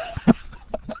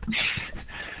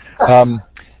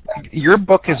 Your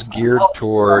book is geared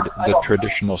toward the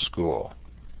traditional school.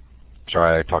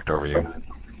 Sorry, I talked over you.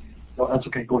 No, that's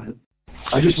okay. Go ahead.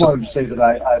 I just wanted to say that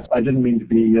I didn't mean to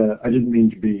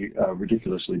be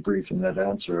ridiculously brief in that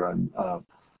answer.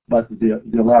 But the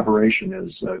elaboration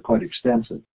is quite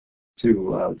extensive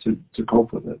to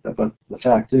cope with it. But the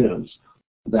fact is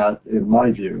that, in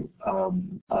my view,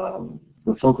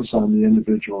 the focus on the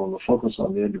individual and the focus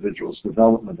on the individual's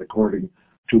development according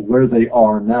to where they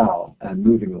are now and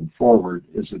moving them forward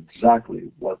is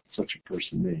exactly what such a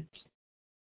person needs.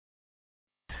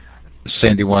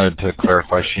 Sandy wanted to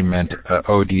clarify she meant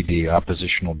ODD,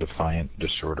 oppositional defiant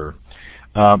disorder.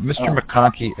 Mr.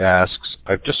 McConkey asks,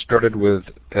 I've just started with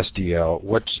SDL.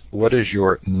 What is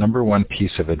your number one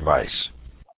piece of advice?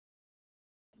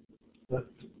 What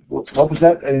was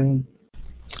that?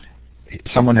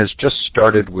 Someone has just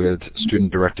started with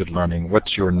student-directed learning.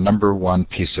 What's your number one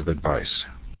piece of advice?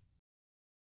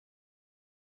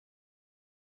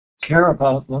 Care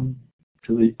about them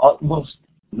to the utmost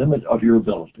limit of your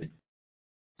ability.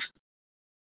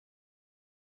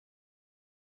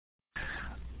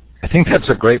 I think that's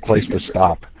a great place to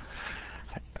stop.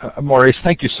 Maurice,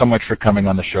 thank you so much for coming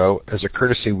on the show. As a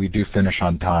courtesy, we do finish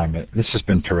on time. This has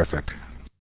been terrific.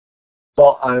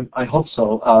 Well, I hope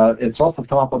so. It's off the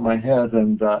top of my head,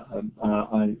 and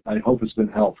I hope it's been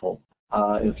helpful.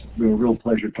 It's been a real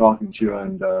pleasure talking to you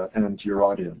and to your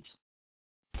audience.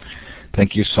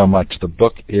 Thank you so much. The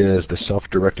book is the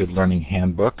Self-Directed Learning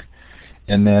Handbook.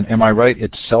 And then, am I right,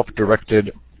 it's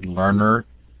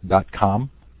selfdirectedlearner.com?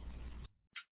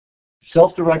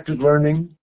 Self-directed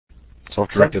learning.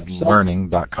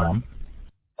 Selfdirectedlearning.com.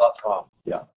 .com,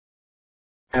 yeah.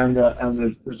 And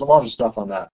there's a lot of stuff on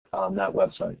that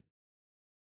website.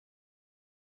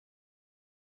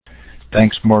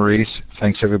 Thanks, Maurice.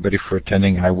 Thanks, everybody, for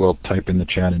attending. I will type in the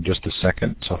chat in just a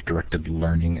second,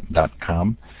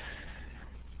 selfdirectedlearning.com.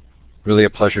 Really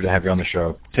a pleasure to have you on the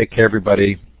show. Take care,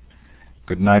 everybody.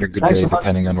 Good night or good day,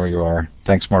 depending on where you are.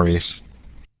 Thanks, Maurice.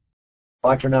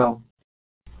 Bye for now.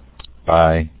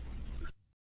 Bye.